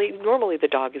normally the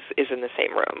dog is in the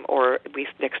same room, or at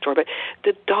least next door. But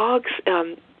the dogs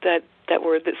that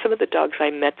were some of the dogs I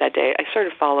met that day, I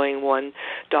started following one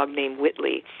dog named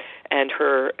Whitley and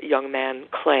her young man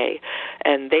Clay,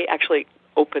 and they actually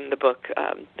open the book.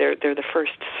 They're the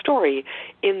first story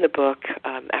in the book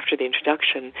after the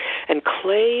introduction. And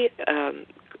Clay,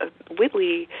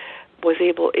 Whitley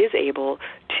is able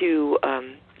to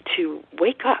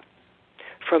wake up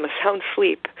from a sound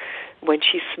sleep when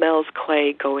she smells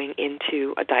Clay going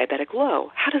into a diabetic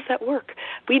low. How does that work?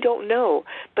 We don't know,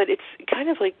 but it's kind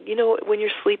of like, when you're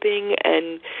sleeping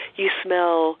and you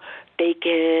smell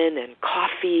bacon and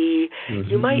coffee,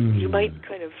 you might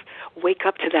kind of wake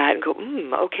up to that and go,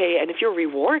 okay. And if you're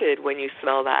rewarded when you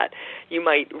smell that, you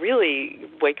might really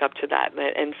wake up to that.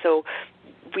 And so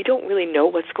we don't really know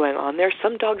what's going on there.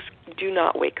 Some dogs do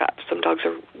not wake up. Some dogs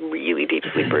are really deep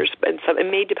sleepers, and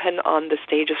it may depend on the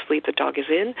stage of sleep the dog is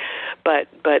in, but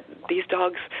these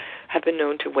dogs have been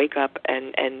known to wake up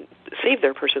and save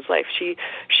their person's life. She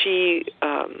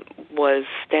was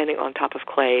standing on top of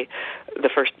Clay the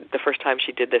first time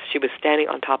she did this. She was standing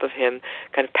on top of him,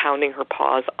 kind of pounding her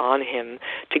paws on him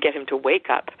to get him to wake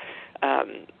up.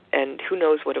 And who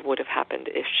knows what would have happened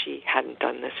if she hadn't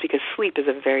done this, because sleep is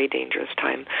a very dangerous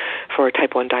time for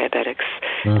type 1 diabetics,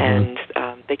 and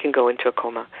they can go into a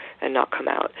coma and not come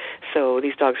out. So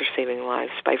these dogs are saving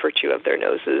lives by virtue of their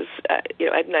noses,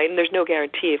 at night. And there's no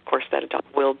guarantee, of course, that a dog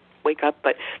will wake up,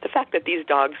 but the fact that these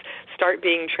dogs start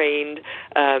being trained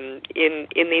in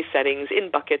these settings,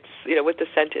 in buckets, with the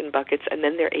scent in buckets, and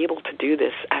then they're able to do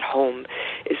this at home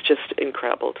is just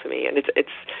incredible to me. And it's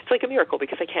like a miracle,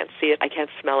 because I can't see it, I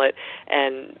can't smell it,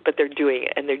 but they're doing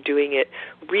it, and they're doing it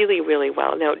really, really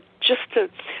well. Now, just to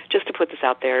put this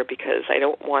out there, because I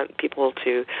don't want people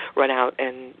to run out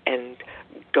and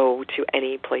go to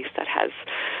any place that has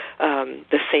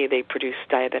say they produce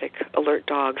diabetic alert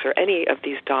dogs or any of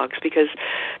these dogs, because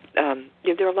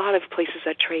there are a lot of places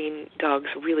that train dogs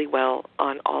really well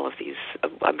on all of these.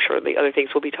 I'm sure the other things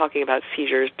we'll be talking about: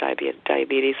 seizures,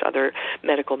 diabetes, other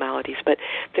medical maladies, but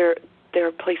there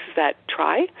are places that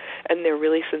try, and they're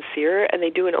really sincere, and they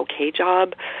do an okay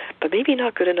job, but maybe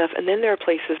not good enough. And then there are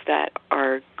places that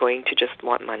are going to just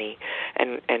want money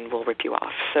and will rip you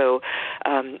off. So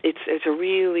it's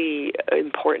really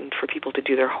important for people to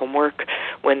do their homework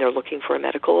when they're looking for a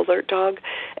medical alert dog,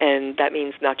 and that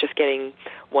means not just getting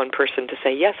one person to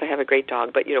say, yes, I have a great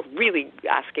dog, but really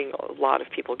asking a lot of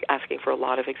people, asking for a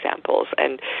lot of examples,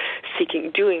 and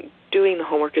doing the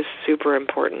homework is super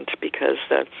important, because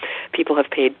people have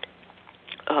paid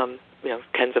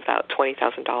tens of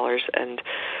 $20,000 and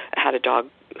had a dog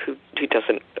who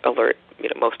doesn't alert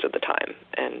most of the time.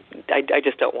 And I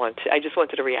just don't want to. I just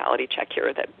wanted a reality check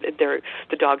here that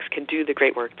the dogs can do the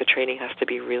great work. The training has to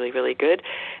be really, really good,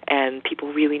 and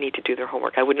people really need to do their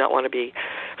homework. I would not want to be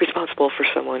responsible for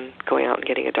someone going out and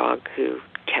getting a dog who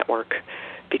can't work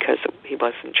because he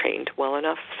wasn't trained well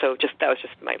enough. So that was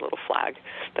just my little flag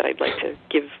that I'd like to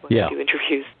give when I do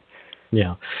interviews.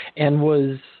 Yeah. And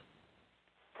was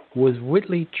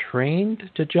Whitley trained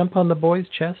to jump on the boy's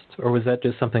chest, or was that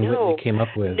just something Whitley came up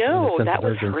with? No, that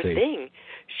was her thing.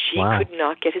 She could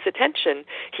not get his attention.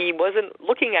 He wasn't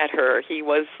looking at her. He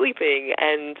was sleeping,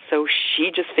 and so she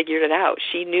just figured it out.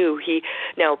 She knew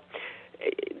Now,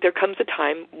 there comes a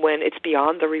time when it's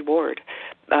beyond the reward.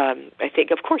 I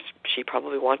think, of course, she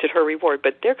probably wanted her reward,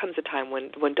 but there comes a time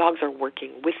when dogs are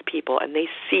working with people and they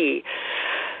see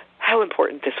how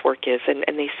important this work is, and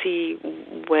they see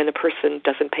when a person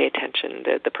doesn't pay attention,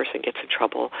 the person gets in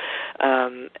trouble.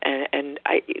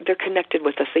 They're connected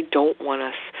with us. They don't want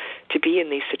us to be in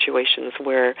these situations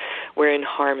where we're in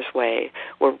harm's way,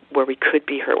 where we could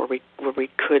be hurt,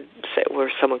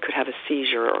 where someone could have a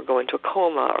seizure or go into a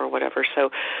coma or whatever.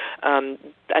 So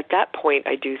at that point,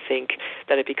 I do think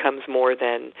that it becomes more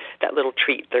than that little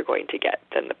treat they're going to get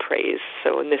than the praise.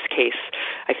 So in this case,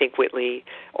 I think Whitley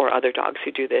or other dogs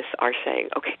who do this are saying,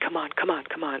 "Okay, come on.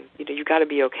 You got to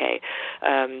be okay."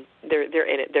 They're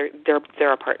in it. They're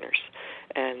our partners.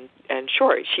 And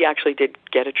sure, she actually did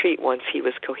get a treat once he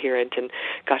was coherent and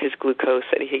got his glucose,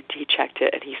 and he checked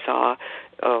it, and he saw,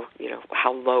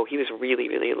 how low. He was really,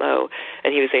 really low,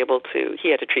 and he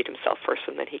had to treat himself first,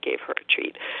 and then he gave her a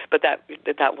treat. But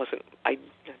that wasn't, I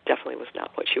definitely was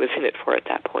not what she was in it for at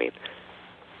that point.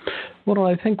 Well,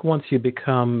 I think once you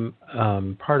become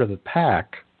part of the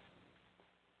pack,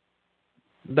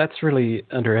 that's really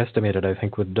underestimated, I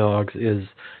think, with dogs, is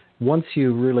once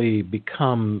you really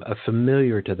become a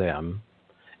familiar to them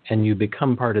and you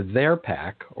become part of their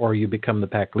pack, or you become the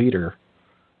pack leader,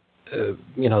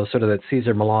 sort of that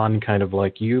Cesar Millan kind of,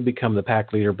 like, you become the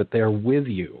pack leader, but they're with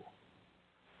you.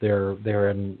 They're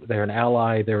an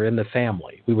ally. They're in the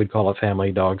family. We would call a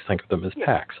family. Dogs think of them as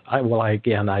packs. I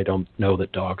don't know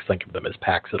that dogs think of them as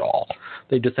packs at all.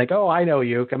 They just think, "Oh, I know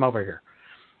you. Come over here."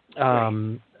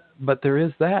 But there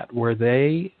is that where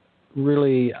they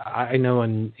really, I know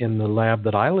in the lab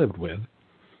that I lived with,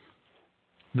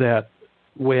 that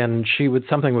when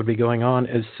something would be going on,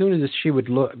 as soon as she would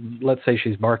look, let's say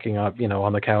she's barking up,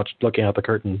 on the couch, looking out the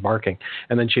curtain, barking,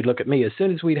 and then she'd look at me. As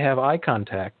soon as we'd have eye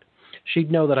contact,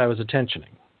 she'd know that I was attentioning.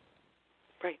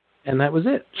 Right. And that was it.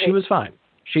 Right. She was fine.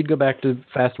 She'd go back to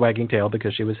fast wagging tail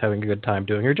because she was having a good time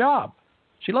doing her job.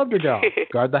 She loved her job.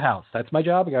 Guard the house. That's my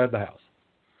job, guard the house.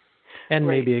 And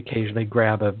maybe occasionally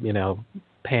grab a,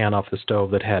 pan off the stove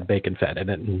that had bacon fat in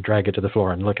it and drag it to the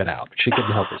floor and lick it out. She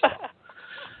couldn't help herself.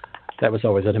 That was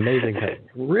always an amazing thing.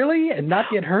 Really? And not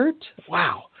get hurt?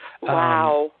 Wow.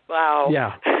 Wow.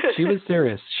 Yeah, she was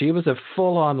serious. She was a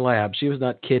full-on lab. She was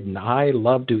not kidding. I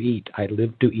love to eat. I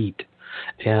live to eat.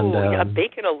 And a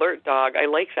bacon alert dog. I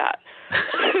like that.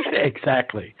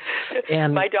 Exactly.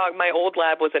 And my old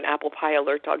lab was an apple pie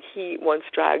alert dog. He once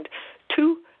dragged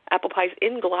 2 apple pies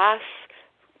in glass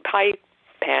pie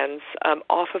pans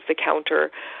off of the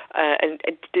counter, and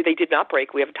they did not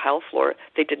break. We have a tile floor.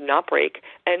 They did not break,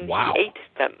 and wow. He ate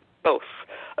them both.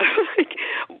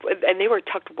 And they were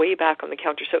tucked way back on the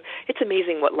counter. So it's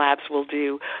amazing what labs will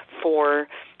do for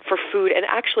food. And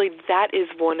actually, that is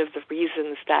one of the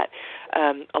reasons that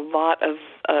a lot of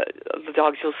the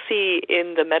dogs you'll see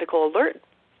in the medical alert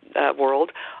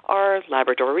world are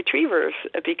Labrador retrievers,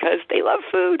 because they love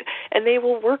food and they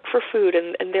will work for food,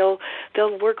 and they'll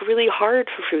work really hard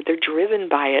for food. They're driven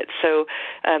by it. So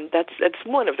that's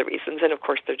one of the reasons. And of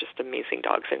course, they're just amazing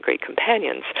dogs and great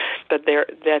companions. But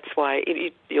that's why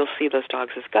you'll see those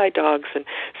dogs as guide dogs and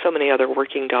so many other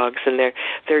working dogs, and they're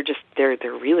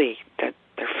really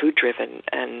they're food driven.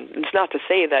 And it's not to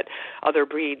say that other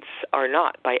breeds are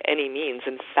not by any means.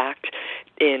 In fact,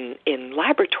 in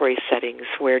laboratory settings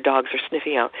where dogs are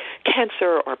sniffing out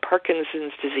cancer or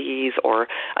Parkinson's disease or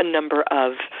a number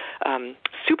of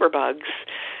superbugs,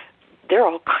 there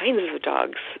are all kinds of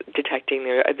dogs detecting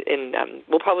there.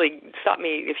 Will probably stop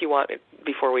me if you want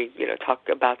before we talk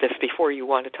about this, before you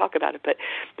want to talk about it. But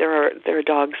there are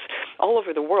dogs all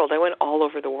over the world. I went all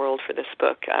over the world for this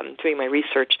book, doing my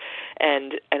research,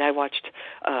 and I watched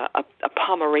a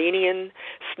Pomeranian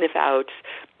sniff out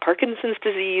Parkinson's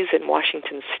disease in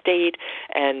Washington State,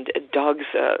 and dogs,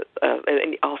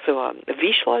 and also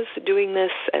Vizslas doing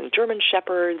this, and German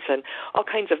Shepherds, and all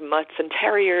kinds of mutts and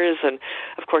terriers, and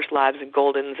of course labs and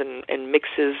Goldens and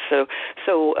mixes.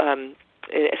 So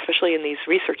especially in these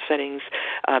research settings,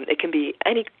 it can be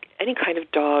any kind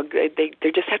of dog.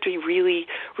 They just have to be really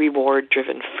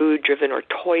reward-driven, food-driven, or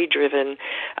toy-driven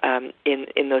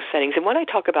in those settings. And when I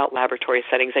talk about laboratory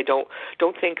settings, I don't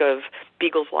think of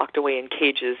beagles locked away in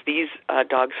cages. These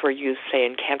dogs who are used, say,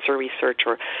 in cancer research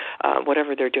or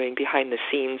whatever they're doing behind the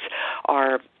scenes,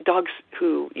 are dogs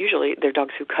who usually they're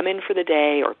dogs who come in for the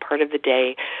day or part of the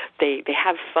day. They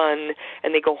have fun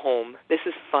and they go home. This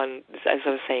is fun, as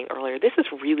I was saying earlier. This is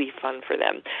really fun for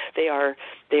them. They are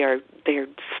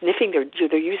sniffing.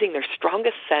 They're using their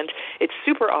strongest scent. It's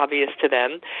super obvious to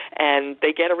them, and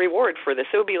they get a reward for this.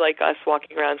 It would be like us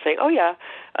walking around saying, "Oh yeah,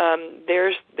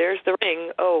 there's the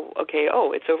ring. Oh, okay.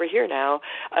 Oh, it's over here now,"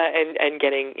 and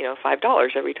getting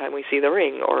 $5 every time we see the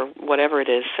ring or whatever it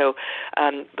is. So,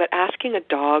 but asking a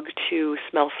dog to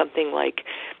smell something like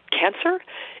cancer,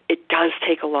 it does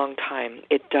take a long time.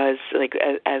 It does, like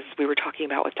as we were talking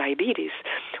about with diabetes,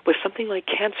 with something like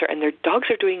cancer, and their dogs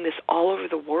are doing this all over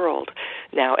the world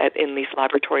now in these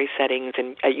laboratory settings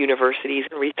and at universities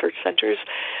and research centers,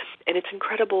 and it's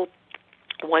incredible.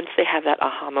 Once they have that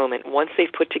aha moment, once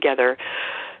they've put together,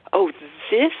 oh,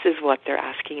 this is what they're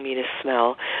asking me to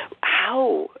smell,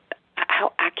 how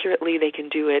accurately they can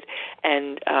do it,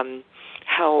 and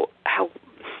how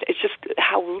it's just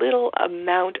how little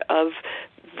amount of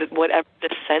whatever the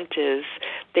scent is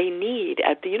they need.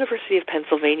 At the University of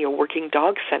Pennsylvania Working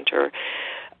Dog Center,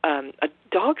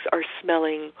 dogs are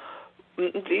smelling.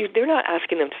 They're not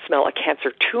asking them to smell a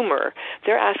cancer tumor.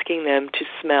 They're asking them to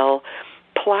smell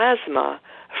plasma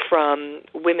from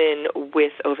women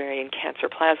with ovarian cancer.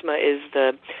 Plasma is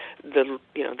the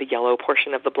yellow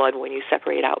portion of the blood when you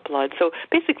separate out blood. So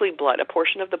basically blood, a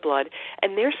portion of the blood,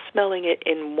 and they're smelling it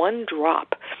in one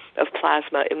drop of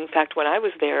plasma. In fact, when I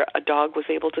was there, a dog was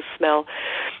able to smell,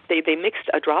 they mixed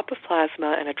a drop of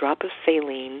plasma and a drop of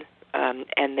saline,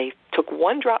 and they took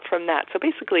one drop from that, so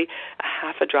basically a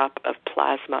half a drop of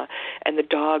plasma, and the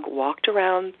dog walked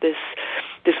around this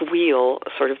wheel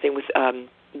sort of thing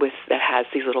with that has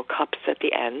these little cups at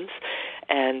the ends,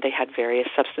 and they had various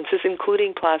substances,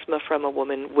 including plasma from a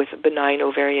woman with a benign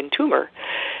ovarian tumor,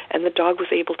 and the dog was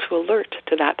able to alert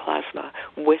to that plasma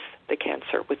with the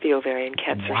cancer, with the ovarian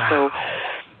cancer. Wow. So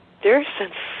their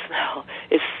sense of smell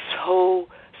is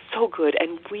so good,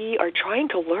 and we are trying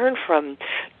to learn from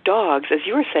dogs. As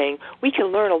you were saying, we can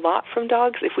learn a lot from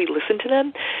dogs if we listen to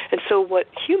them, and so what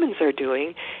humans are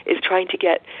doing is trying to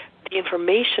get the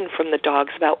information from the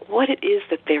dogs about what it is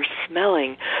that they're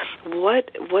smelling, what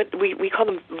we call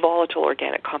them volatile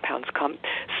organic compounds,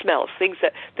 smells, things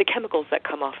that the chemicals that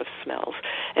come off of smells.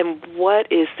 And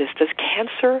what is this? Does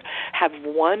cancer have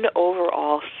one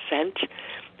overall scent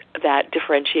that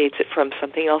differentiates it from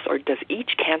something else, or does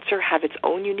each cancer have its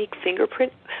own unique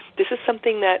fingerprint? This is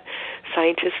something that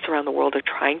scientists around the world are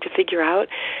trying to figure out,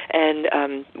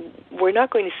 and we're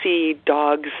not going to see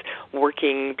dogs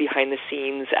working behind the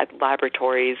scenes at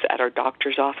laboratories at our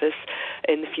doctor's office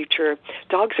in the future.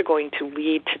 Dogs are going to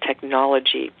lead to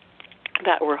technology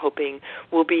that we're hoping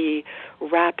will be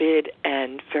rapid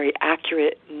and very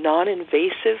accurate,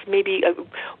 non-invasive. Maybe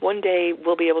one day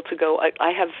we'll be able to go.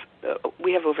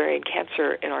 We have ovarian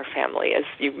cancer in our family, as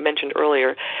you mentioned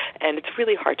earlier, and it's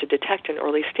really hard to detect in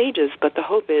early stages. But the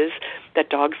hope is that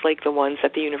dogs like the ones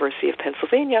at the University of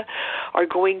Pennsylvania are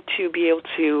going to be able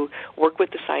to work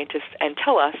with the scientists and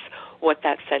tell us what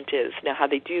that scent is. Now, how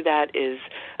they do that is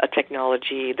a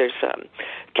technology. There's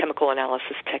chemical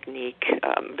analysis technique,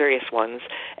 various ones,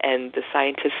 and the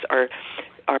scientists are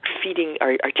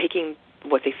taking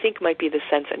what they think might be the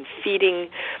sense and feeding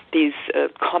these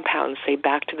compounds, say,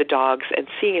 back to the dogs and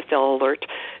seeing if they'll alert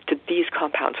to these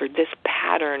compounds or this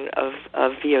pattern of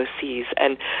VOCs,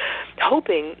 and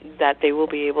hoping that they will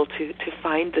be able to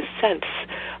find the sense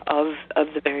of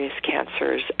the various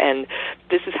cancers. And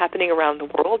this is happening around the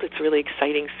world. It's really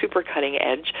exciting, super cutting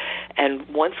edge. And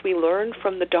once we learn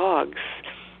from the dogs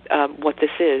what this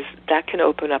is, that can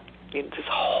open up this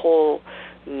whole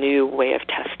new way of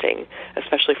testing,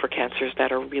 especially for cancers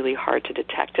that are really hard to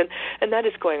detect. And that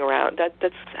is going around.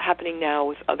 That's happening now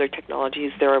with other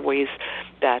technologies. There are ways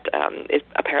that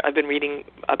I've been reading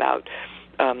about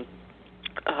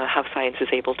how science is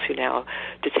able to now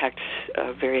detect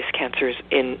various cancers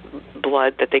in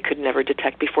blood that they could never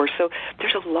detect before. So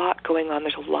there's a lot going on.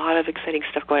 There's a lot of exciting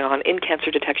stuff going on in cancer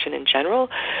detection in general,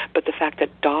 but the fact that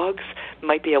dogs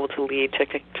might be able to lead to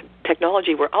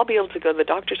technology where I'll be able to go to the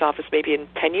doctor's office maybe in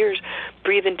 10 years,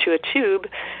 breathe into a tube,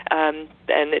 and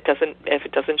if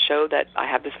it doesn't show that I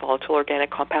have this volatile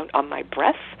organic compound on my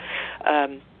breath,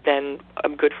 then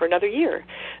I'm good for another year.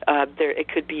 It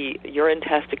could be urine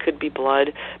test, it could be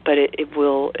blood, but it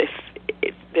will.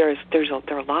 There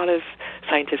are a lot of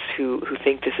scientists who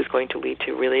think this is going to lead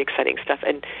to really exciting stuff.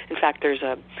 And in fact, there's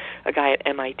a guy at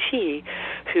MIT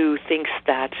who thinks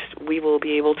that we will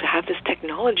be able to have this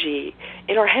technology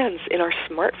in our hands, in our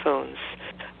smartphones,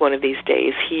 one of these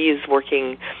days. He is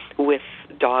working with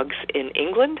dogs in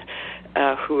England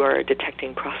who are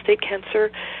detecting prostate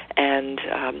cancer, and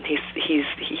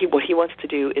what he wants to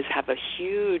do is have a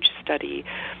huge study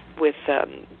with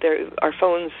our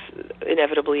phones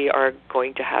inevitably are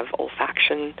going to have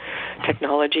olfaction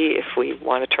technology if we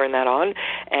want to turn that on,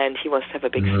 and he wants to have a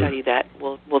big study that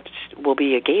will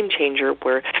be a game changer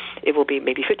where it will be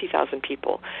maybe 50,000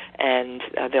 people, and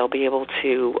they'll be able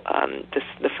to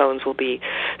the phones will be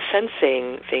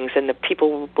sensing things, and the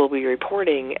people will be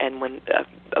reporting, and when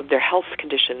of their health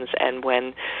conditions, and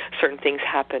when certain things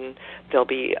happen, they'll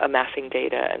be amassing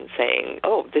data and saying,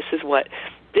 oh, this is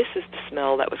the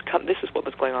smell that was this is what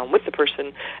was going on with the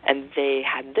person, and they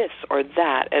had this or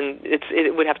that. And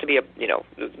it would have to be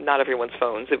not everyone's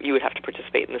phones. You would have to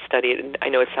participate in the study. And I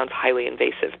know it sounds highly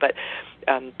invasive, but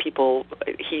people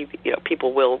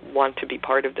will want to be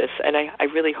part of this. And I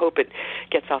really hope it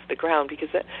gets off the ground, because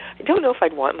I don't know if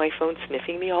I'd want my phone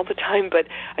sniffing me all the time, but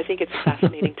I think it's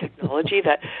fascinating technology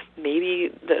that maybe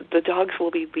the dogs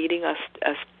will be leading us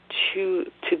to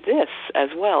this as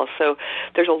well. So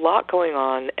there's a lot going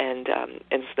on, and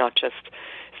it's not just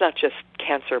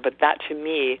cancer, but that to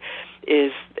me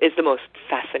is the most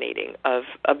fascinating of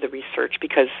the research,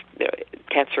 because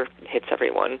cancer hits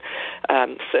everyone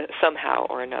somehow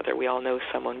or another. We all know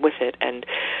someone with it, and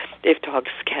if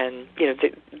dogs can,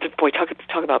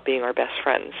 talk about being our best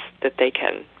friends, that they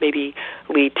can maybe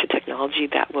lead to technology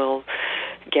that will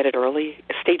get it early.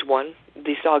 Stage 1,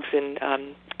 these dogs in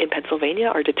Pennsylvania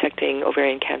are detecting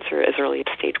ovarian cancer as early as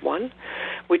stage 1,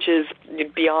 which is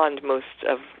beyond most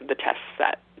of the tests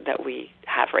that we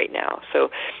have right now. So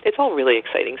it's all really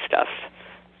exciting stuff.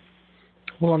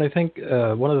 Well, and I think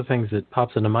one of the things that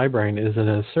pops into my brain is, in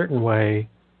a certain way,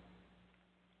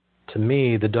 to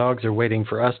me, the dogs are waiting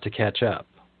for us to catch up.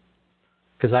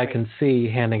 Because I can see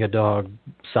handing a dog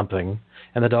something,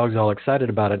 and the dog's all excited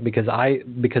about it because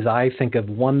I think of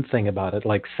one thing about it,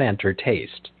 like scent or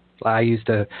taste. I used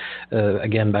to,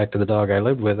 again, back to the dog I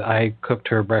lived with, I cooked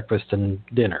her breakfast and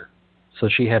dinner. So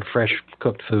she had fresh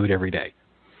cooked food every day,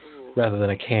 rather than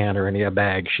a can or a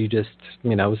bag. She just,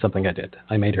 it was something I did.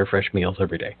 I made her fresh meals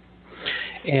every day.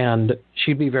 And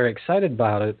she'd be very excited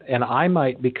about it. And I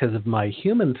might, because of my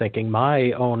human thinking,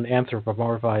 my own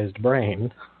anthropomorphized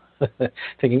brain,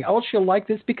 thinking, oh, she'll like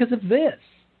this because of this.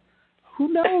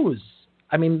 Who knows?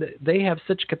 I mean, they have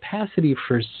such capacity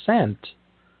for scent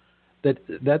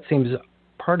that seems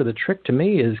part of the trick to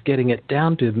me, is getting it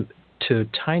down to to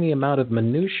tiny amount of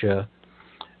minutia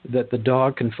that the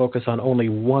dog can focus on only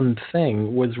one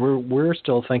thing, was we're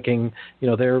still thinking,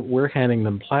 we're handing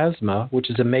them plasma, which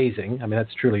is amazing. I mean,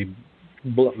 that's truly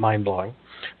mind-blowing.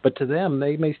 But to them,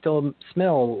 they may still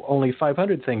smell only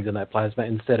 500 things in that plasma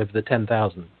instead of the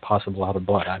 10,000 possible out of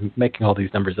blood. I'm making all these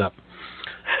numbers up.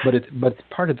 But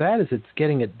part of that is it's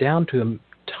getting it down to a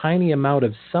tiny amount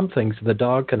of something so the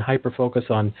dog can hyper-focus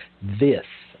on this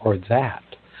or that.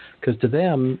 Because to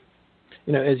them,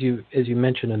 as you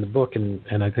mentioned in the book,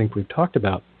 and I think we've talked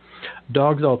about,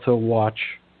 dogs also watch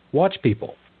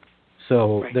people.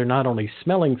 So They're not only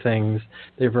smelling things,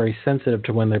 they're very sensitive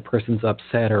to when their person's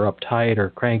upset or uptight or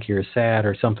cranky or sad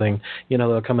or something.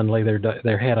 They'll come and lay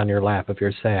their head on your lap if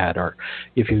you're sad, or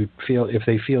if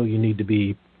they feel you need to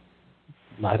be,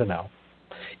 I don't know,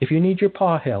 if you need your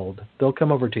paw held, they'll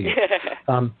come over to you.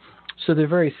 So they're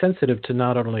very sensitive to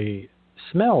not only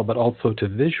smell but also to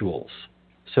visuals.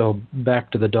 So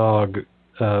back to the dog,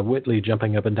 Whitley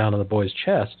jumping up and down on the boy's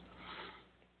chest.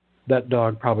 That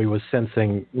dog probably was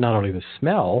sensing not only the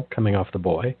smell coming off the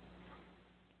boy,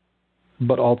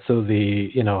 but also the,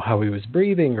 how he was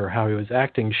breathing or how he was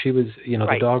acting. She was,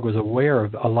 the dog was aware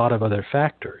of a lot of other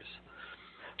factors.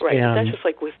 Right. And that's just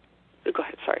like with, go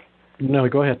ahead, sorry. No,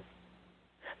 go ahead.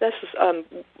 That's just,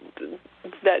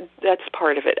 that's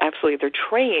part of it. Absolutely. They're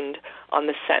trained on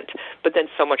the scent, but then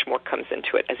so much more comes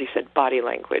into it. As you said, body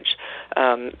language.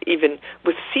 Even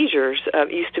with seizures,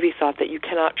 it used to be thought that you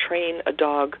cannot train a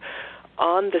dog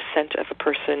on the scent of a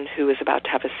person who is about to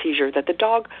have a seizure, that the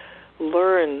dog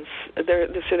learns. So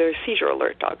they're seizure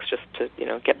alert dogs, just to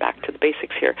get back to the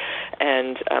basics here,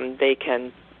 and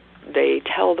they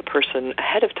tell the person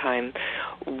ahead of time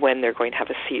when they're going to have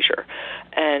a seizure.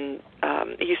 And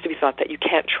it used to be thought that you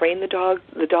can't train the dog.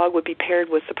 The dog would be paired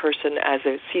with the person as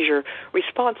a seizure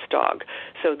response dog.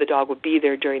 So the dog would be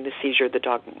there during the seizure. The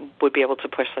dog would be able to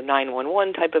push the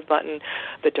 911 type of button.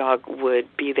 The dog would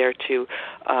be there to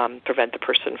prevent the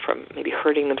person from maybe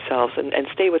hurting themselves and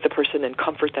stay with the person and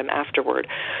comfort them afterward.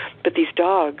 But these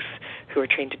dogs who are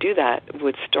trained to do that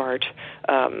would start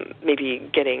maybe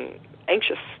getting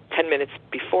anxious 10 minutes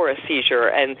before a seizure,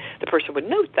 and the person would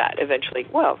note that eventually,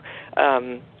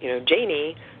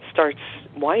 Janie starts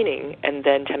whining, and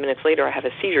then 10 minutes later I have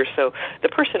a seizure. So the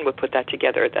person would put that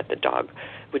together, that the dog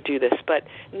would do this. But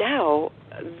now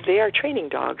they are training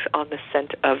dogs on the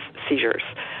scent of seizures.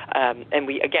 And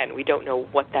we don't know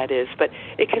what that is, but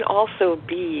it can also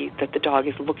be that the dog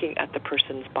is looking at the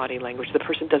person's body language. The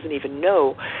person doesn't even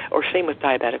know, or same with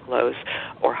diabetic lows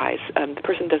or highs. The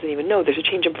person doesn't even know. There's a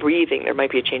change of breathing. There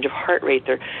might be a change of heart rate.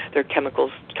 There are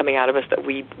chemicals coming out of us that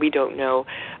we don't know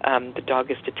the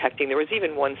dog is detecting. There was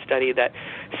even one study that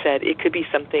said it could be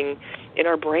something in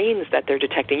our brains that they're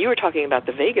detecting. You were talking about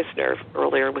the vagus nerve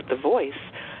earlier with the voice.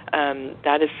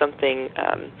 That is something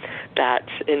that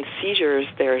in seizures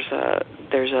there's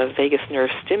a vagus nerve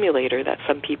stimulator that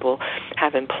some people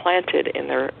have implanted in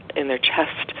their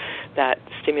chest that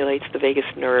stimulates the vagus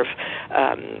nerve,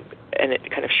 and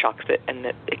it kind of shocks it, and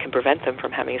that it can prevent them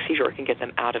from having a seizure or can get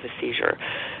them out of a seizure.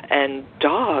 And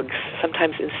dogs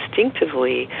sometimes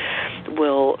instinctively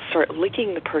will start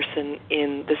licking the person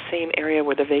in the same area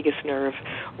where the vagus nerve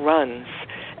runs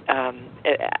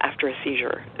after a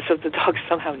seizure. So the dogs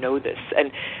somehow know this,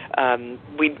 and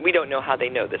we don't know how they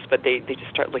know this, but they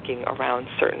just start licking around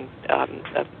certain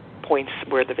points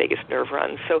where the vagus nerve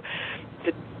runs. So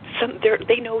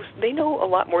they know a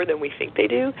lot more than we think they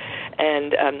do,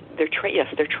 and they're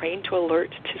trained to alert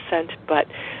to scent, but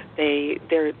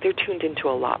they're tuned into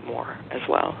a lot more as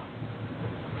well.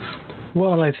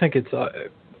 Well, I think it's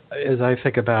as I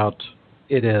think about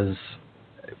it as,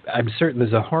 I'm certain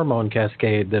there's a hormone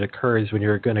cascade that occurs when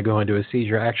you're going to go into a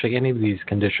seizure. Actually, any of these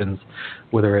conditions,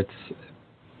 whether it's,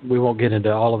 we won't get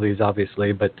into all of these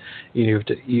obviously, but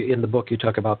in the book you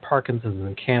talk about Parkinson's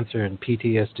and cancer and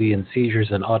PTSD and seizures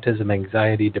and autism,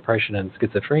 anxiety, depression, and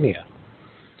schizophrenia.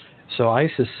 So I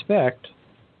suspect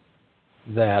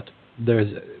that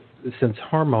since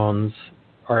hormones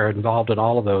are involved in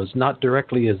all of those, not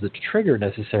directly as the trigger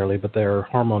necessarily, but there are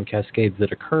hormone cascades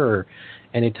that occur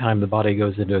anytime the body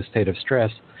goes into a state of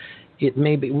stress. It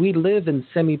may be, we live in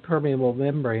semi-permeable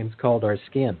membranes called our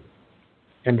skin,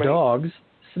 and right. Dogs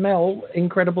smell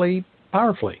incredibly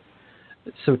powerfully.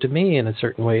 So to me, in a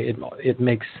certain way, it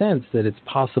makes sense that it's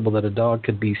possible that a dog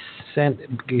could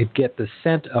get the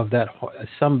scent of that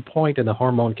some point in the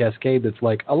hormone cascade that's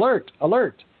like, alert,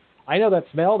 alert, I know that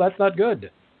smell, that's not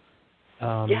good.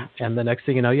 And the next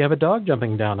thing you know, you have a dog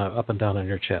jumping up and down on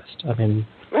your chest. I mean,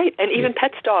 right, and even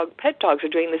pet dogs are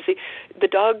doing this. The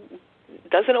dog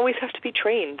doesn't always have to be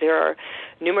trained. There are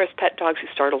numerous pet dogs who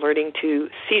start alerting to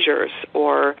seizures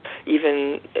or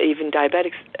even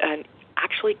diabetics, and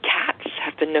actually cats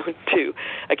have been known to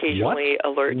occasionally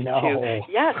alert to.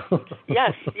 Yes.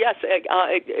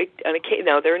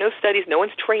 Now, there are no studies. No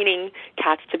one's training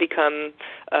cats to become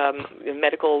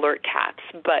medical alert cats,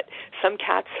 but some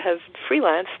cats have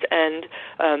freelanced, and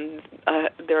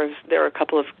there are a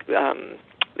couple of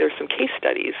there's some case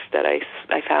studies that I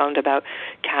found about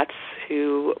cats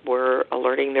who were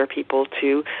alerting their people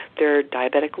to their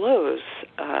diabetic lows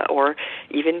or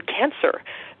even cancer.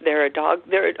 There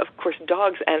are, of course,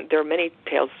 dogs, and there are many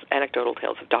anecdotal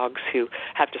tales of dogs who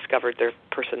have discovered their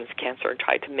person's cancer and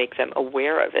tried to make them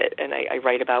aware of it. And I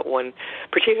write about one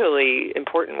particularly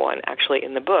important one, actually,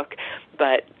 in the book.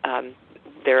 But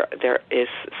there are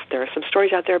some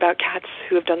stories out there about cats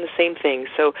who have done the same thing.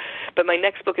 So, but my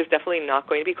next book is definitely not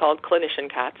going to be called Clinician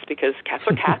Cats, because cats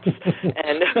are cats,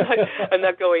 and I'm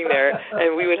not going there.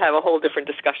 And we would have a whole different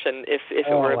discussion if it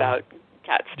were about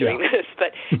cats doing this.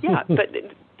 But but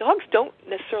dogs don't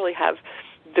necessarily have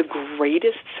the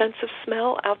greatest sense of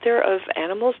smell out there of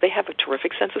animals. They have a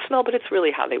terrific sense of smell, but it's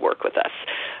really how they work with us.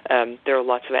 There are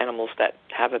lots of animals that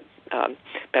have a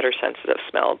better sense of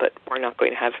smell, but we're not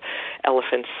going to have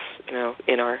elephants,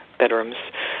 in our bedrooms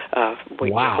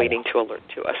waiting to alert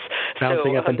to us.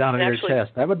 Bouncing up and down on your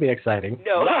chest. That would be exciting.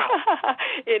 No.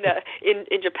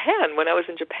 In Japan, when I was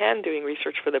in Japan doing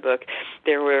research for the book,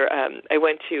 I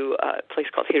went to a place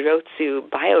called Hirotsu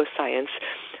Bioscience,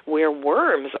 where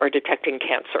worms are detecting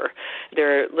cancer.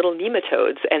 They're little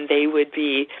nematodes, and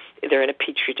they're in a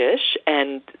petri dish,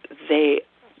 and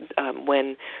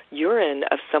when urine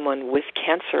of someone with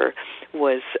cancer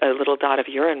a little dot of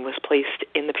urine was placed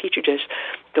in the petri dish,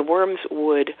 the worms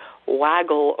would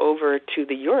waggle over to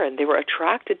the urine. They were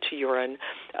attracted to urine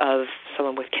of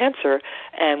someone with cancer,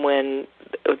 and when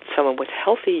someone with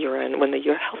healthy urine, when the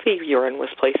healthy urine was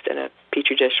placed in a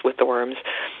petri dish with the worms,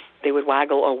 they would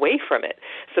waggle away from it.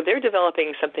 So they're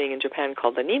developing something in Japan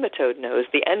called the nematode nose,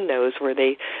 the end nose, where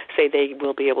they say they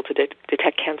will be able to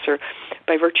detect cancer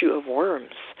by virtue of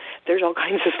worms. There's all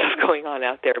kinds of stuff going on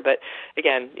out there. But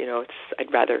again,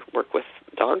 I'd rather work with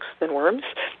dogs than worms.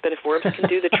 But if worms can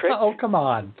do the trick, oh, come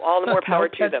on, all the more power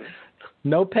to them.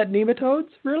 No pet nematodes,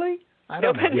 really?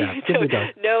 No pet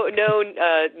nematodes. No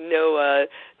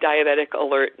diabetic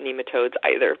alert nematodes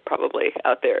either, probably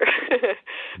out there.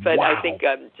 But wow. I think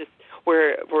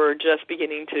we're just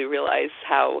beginning to realize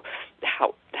how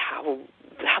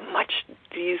much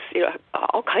these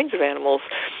all kinds of animals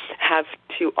have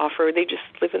to offer. They just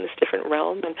live in this different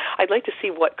realm, and I'd like to see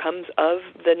what comes of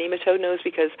the nematode nose,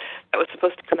 because that was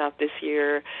supposed to come out this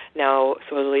year. Now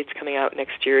supposedly it's coming out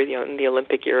next year, in the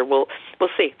Olympic year. We'll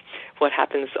see what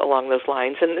happens along those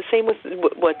lines. And the same with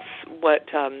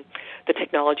the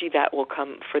technology that will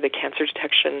come for the cancer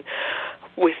detection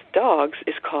with dogs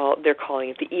they're calling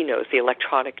it the e-nose, the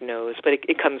electronic nose, but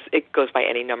it goes by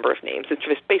any number of names.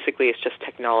 It's just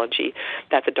technology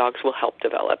that the dogs will help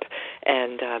develop.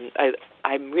 And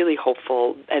I'm really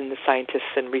hopeful, and the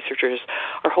scientists and researchers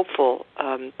are hopeful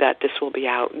that this will be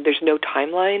out. There's no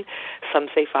timeline. Some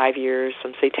say 5 years,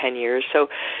 some say 10 years. So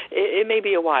it may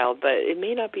be a while, but it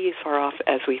may not be as far off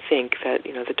as we think. That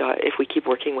if we keep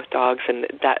working with dogs and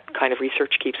that kind of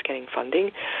research keeps getting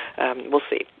funding, we'll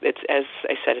see. It's, as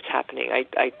I said, it's happening.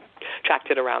 I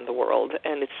tracked it around the world,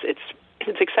 and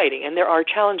it's exciting. And there are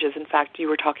challenges. In fact, you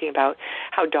were talking about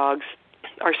how dogs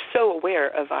are so aware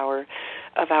of our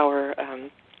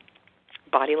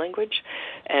body language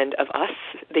and of us.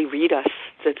 They read us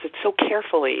so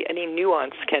carefully. Any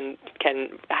nuance can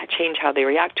change how they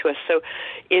react to us. So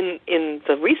in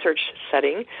the research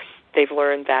setting, they've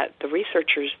learned that the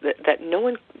researchers, that no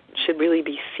one should really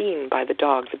be seen by the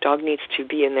dog. The dog needs to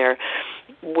be in there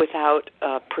without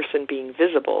a person being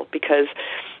visible, because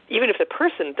even if the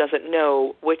person doesn't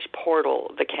know which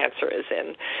portal the cancer is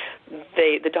in,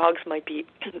 the dogs might be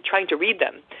trying to read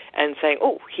them and saying,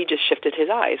 oh, he just shifted his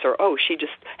eyes, or oh, she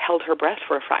just held her breath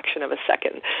for a fraction of a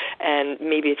second, and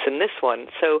maybe it's in this one.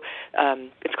 So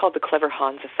it's called the Clever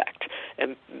Hans effect,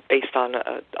 based on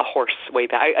a horse way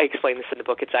back. I explain this in the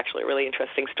book. It's actually a really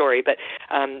interesting story. But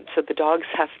so the dogs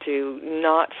have to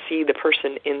not see the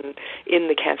person in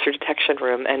the cancer detection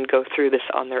room and go through this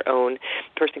on their own.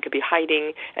 The person could be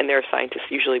hiding, and there are scientists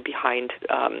usually behind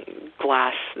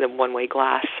glass, the one-way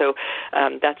glass. So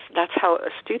that's how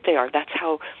astute they are. That's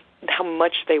how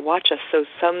much they watch us. So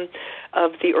some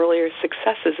of the earlier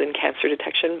successes in cancer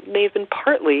detection may have been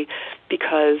partly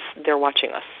because they're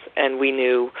watching us and we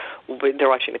knew they're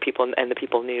watching the people, and the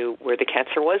people knew where the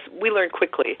cancer was. We learned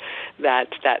quickly that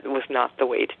was not the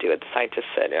way to do it. The scientists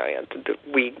said,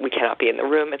 we cannot be in the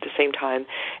room at the same time,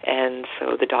 and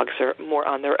so the dogs are more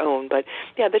on their own. But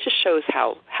yeah, that just shows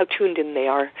how tuned in they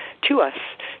are to us,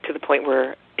 to the point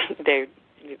where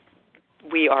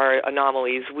we are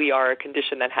anomalies. We are a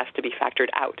condition that has to be factored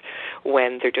out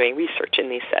when they're doing research in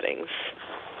these settings.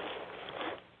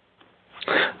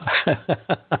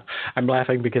 I'm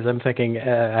laughing because I'm thinking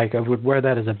I would wear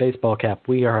that as a baseball cap.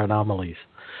 We are anomalies.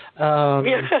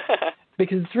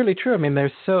 Because it's really true. I mean,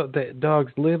 the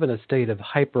dogs live in a state of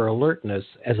hyper alertness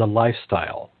as a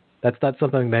lifestyle. That's not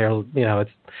something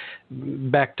it's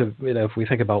back to, if we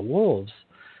think about wolves,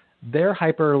 they're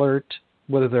hyper alert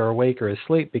whether they're awake or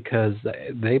asleep, because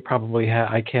they probably have,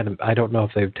 I don't know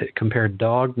if they've compared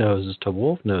dog noses to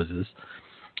wolf noses,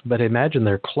 but imagine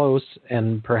they're close,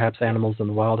 and perhaps animals in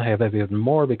the wild have even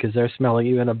more because they're smelling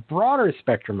even a broader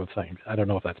spectrum of things. I don't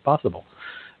know if that's possible,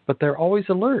 but they're always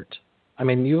alert. I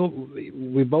mean,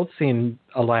 we've both seen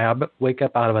a lab wake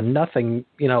up out of a nothing,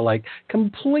 like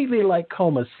completely like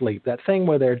coma sleep, that thing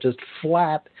where they're just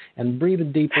flat and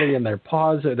breathing deeply, and their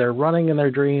paws, they're running in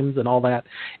their dreams and all that.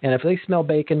 And if they smell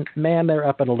bacon, man, they're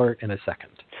up and alert in a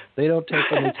second. They don't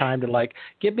take any time to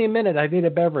give me a minute, I need a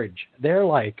beverage. They're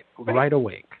right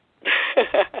awake.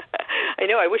 I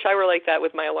know. I wish I were like that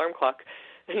with my alarm clock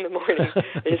in the morning.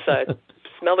 Just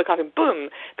smell the coffee, boom.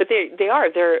 But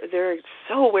they're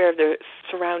so aware of their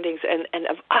surroundings and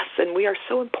of us, and we are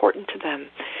so important to them.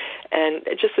 And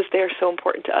just as they are so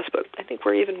important to us, but I think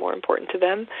we're even more important to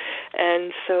them.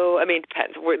 And so, I mean, it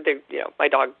depends. My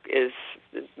dog is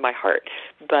my heart,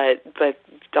 but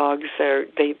dogs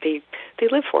they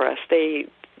live for us. They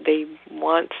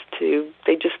want to.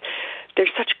 They're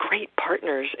such great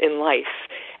partners in life,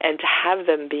 and to have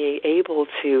them be able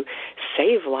to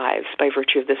save lives by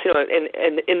virtue of this.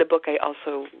 And in the book, I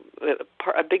also,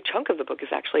 a big chunk of the book is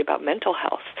actually about mental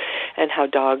health and how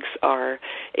dogs are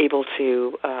able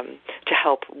to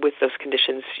help with those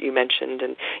conditions you mentioned,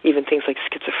 and even things like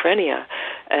schizophrenia.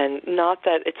 And not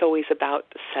that it's always about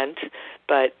scent,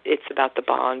 but it's about the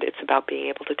bond. It's about being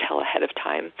able to tell ahead of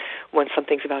time when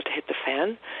something's about to hit the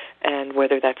fan, and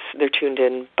whether they're tuned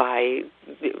in by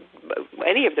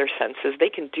any of their senses, they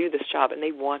can do this job, and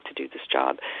they want to do this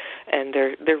job, and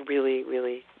they're really,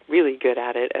 really, really good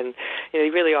at it. And they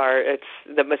really are. It's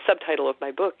the subtitle of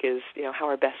my book is how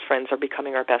our best friends are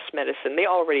becoming our best medicine. They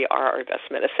already are our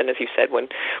best medicine, as you said. When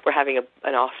we're having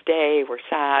an off day, we're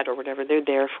sad or whatever, they're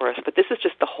there for us. But this is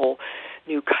just the whole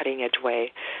new cutting edge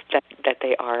way that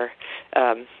they are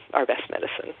our best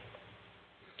medicine.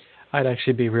 I'd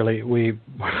actually be we're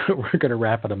going to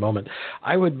wrap in a moment.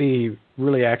 I would be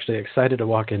really actually excited to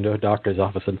walk into a doctor's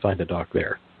office and find a dog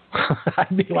there.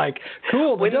 I'd be like,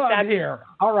 cool, the dog's here.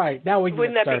 All right, now we can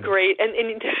Wouldn't get that started. be great?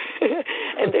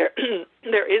 And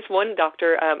there is one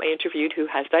doctor I interviewed who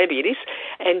has diabetes,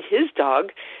 and his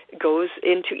dog goes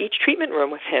into each treatment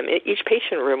room with him, each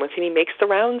patient room with him. He makes the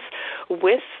rounds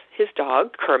with his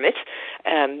dog, Kermit.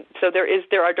 So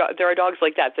there are dogs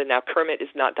like that. That now Kermit is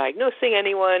not diagnosing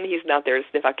anyone. He's not there to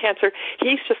sniff out cancer.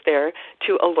 He's just there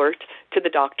to alert to the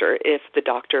doctor if the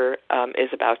doctor is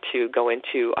about to go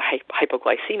into a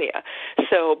hypoglycemia.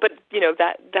 So, but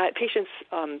that patients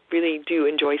really do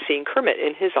enjoy seeing Kermit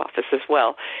in his office as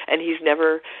well. And he's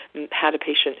never had a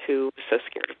patient who was so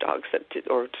scared of dogs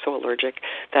or so allergic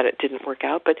that it didn't work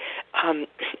out. But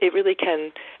it really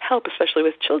can help, especially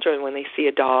with children, when they see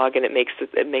a dog, and it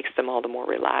makes them all the more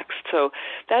relaxed. So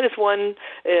that is one.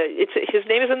 His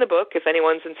name is in the book. If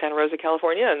anyone's in Santa Rosa,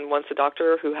 California, and wants a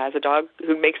doctor who has a dog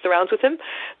who makes the rounds with him,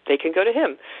 they can go to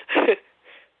him.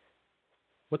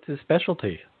 What's his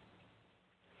specialty?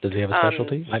 Does he have a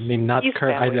specialty? I mean, not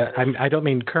Kermit. I don't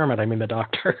mean Kermit. I mean the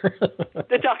doctor.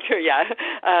 The doctor, yeah.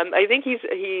 I think he's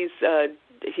a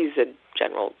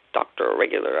general doctor, or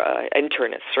regular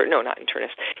internist. Or no, not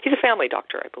internist. He's a family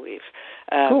doctor, I believe.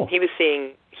 Cool. He was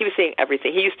seeing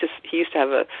everything. He used to have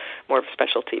a more of a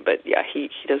specialty, but yeah, he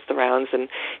does the rounds, and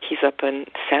he's up in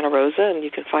Santa Rosa, and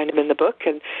you can find him in the book.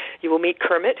 And you will meet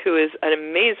Kermit, who is an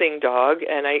amazing dog,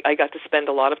 and I got to spend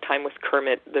a lot of time with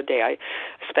Kermit the day I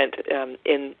spent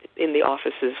in the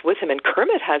offices with him. And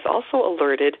Kermit has also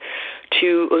alerted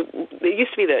to. It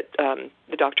used to be that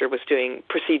the doctor was doing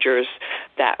procedures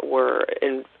that were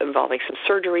involving some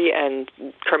surgery, and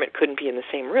Kermit couldn't be in the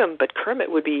same room, but Kermit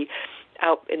would be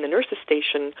out in the nurse's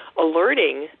station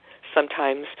alerting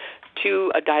sometimes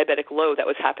to a diabetic low that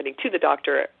was happening to the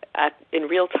doctor in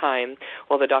real time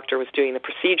while the doctor was doing the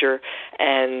procedure,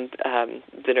 and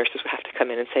the nurses would have to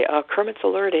come in and say, "Oh, Kermit's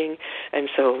alerting," and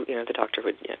so the doctor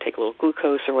would take a little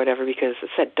glucose or whatever, because it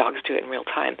said dogs do it in real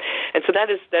time. And so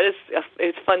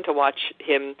it's fun to watch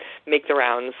him make the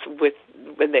rounds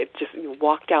when they just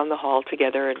walk down the hall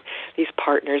together, and these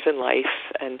partners in life,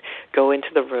 and go into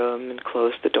the room and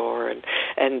close the door,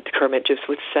 and Kermit just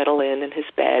would settle in his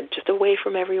bed, just away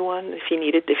from everyone. If he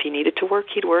needed to work,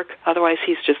 he'd work. Otherwise,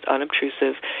 he's just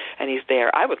unobtrusive, and he's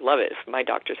there. I would love it if my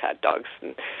doctors had dogs,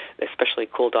 and especially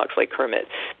cool dogs like Kermit.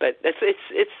 But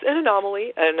it's an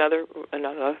anomaly, another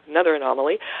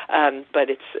anomaly. But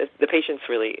the patients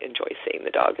really enjoy seeing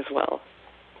the dog as well.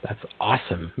 That's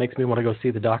awesome. Makes me want to go see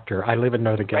the doctor. I live in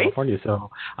Northern California, so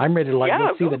I'm ready to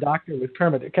go see the doctor with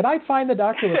Kermit. Can I find the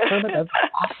doctor with Kermit? That's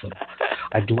awesome.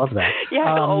 I'd love that.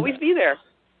 Yeah, he'll always be there.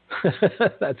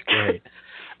 That's great.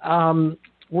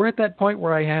 We're at that point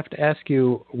where I have to ask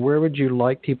you, where would you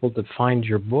like people to find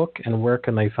your book, and where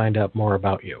can they find out more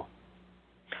about you?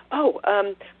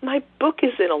 My book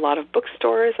is in a lot of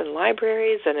bookstores and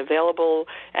libraries, and available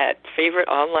at favorite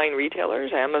online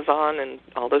retailers, Amazon and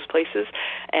all those places.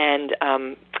 And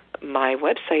my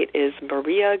website is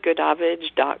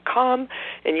mariagoodavage.com.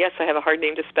 And yes, I have a hard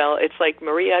name to spell. It's like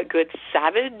Maria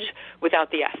Goodavage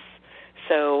without the S.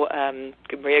 So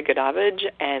Maria Goodavage,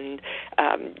 and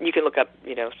you can look up,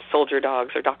 soldier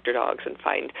dogs or doctor dogs and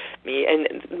find me.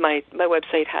 And my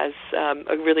website has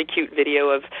a really cute video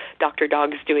of doctor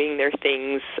dogs doing their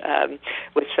things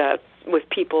with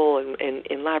people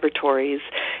in laboratories,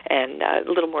 and a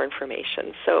little more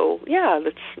information. So yeah,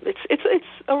 it's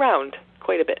around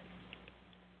quite a bit.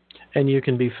 And you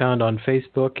can be found on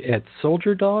Facebook at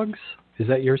Soldier Dogs. Is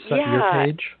that your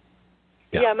page?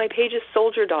 Yeah, my page is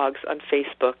Soldier Dogs on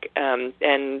Facebook, and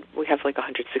we have like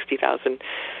 160,000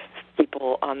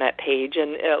 people on that page,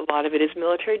 and a lot of it is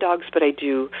military dogs, but I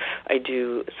do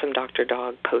some doctor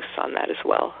dog posts on that as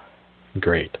well.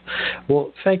 Great.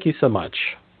 Well, thank you so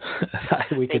much.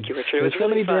 Thank you, Richard. There's so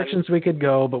many directions we could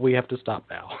go, but we have to stop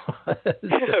now.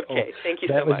 Okay, thank you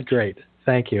so much. That was great.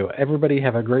 Thank you. Everybody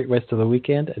have a great rest of the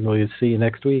weekend, and we'll see you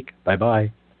next week.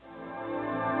 Bye-bye.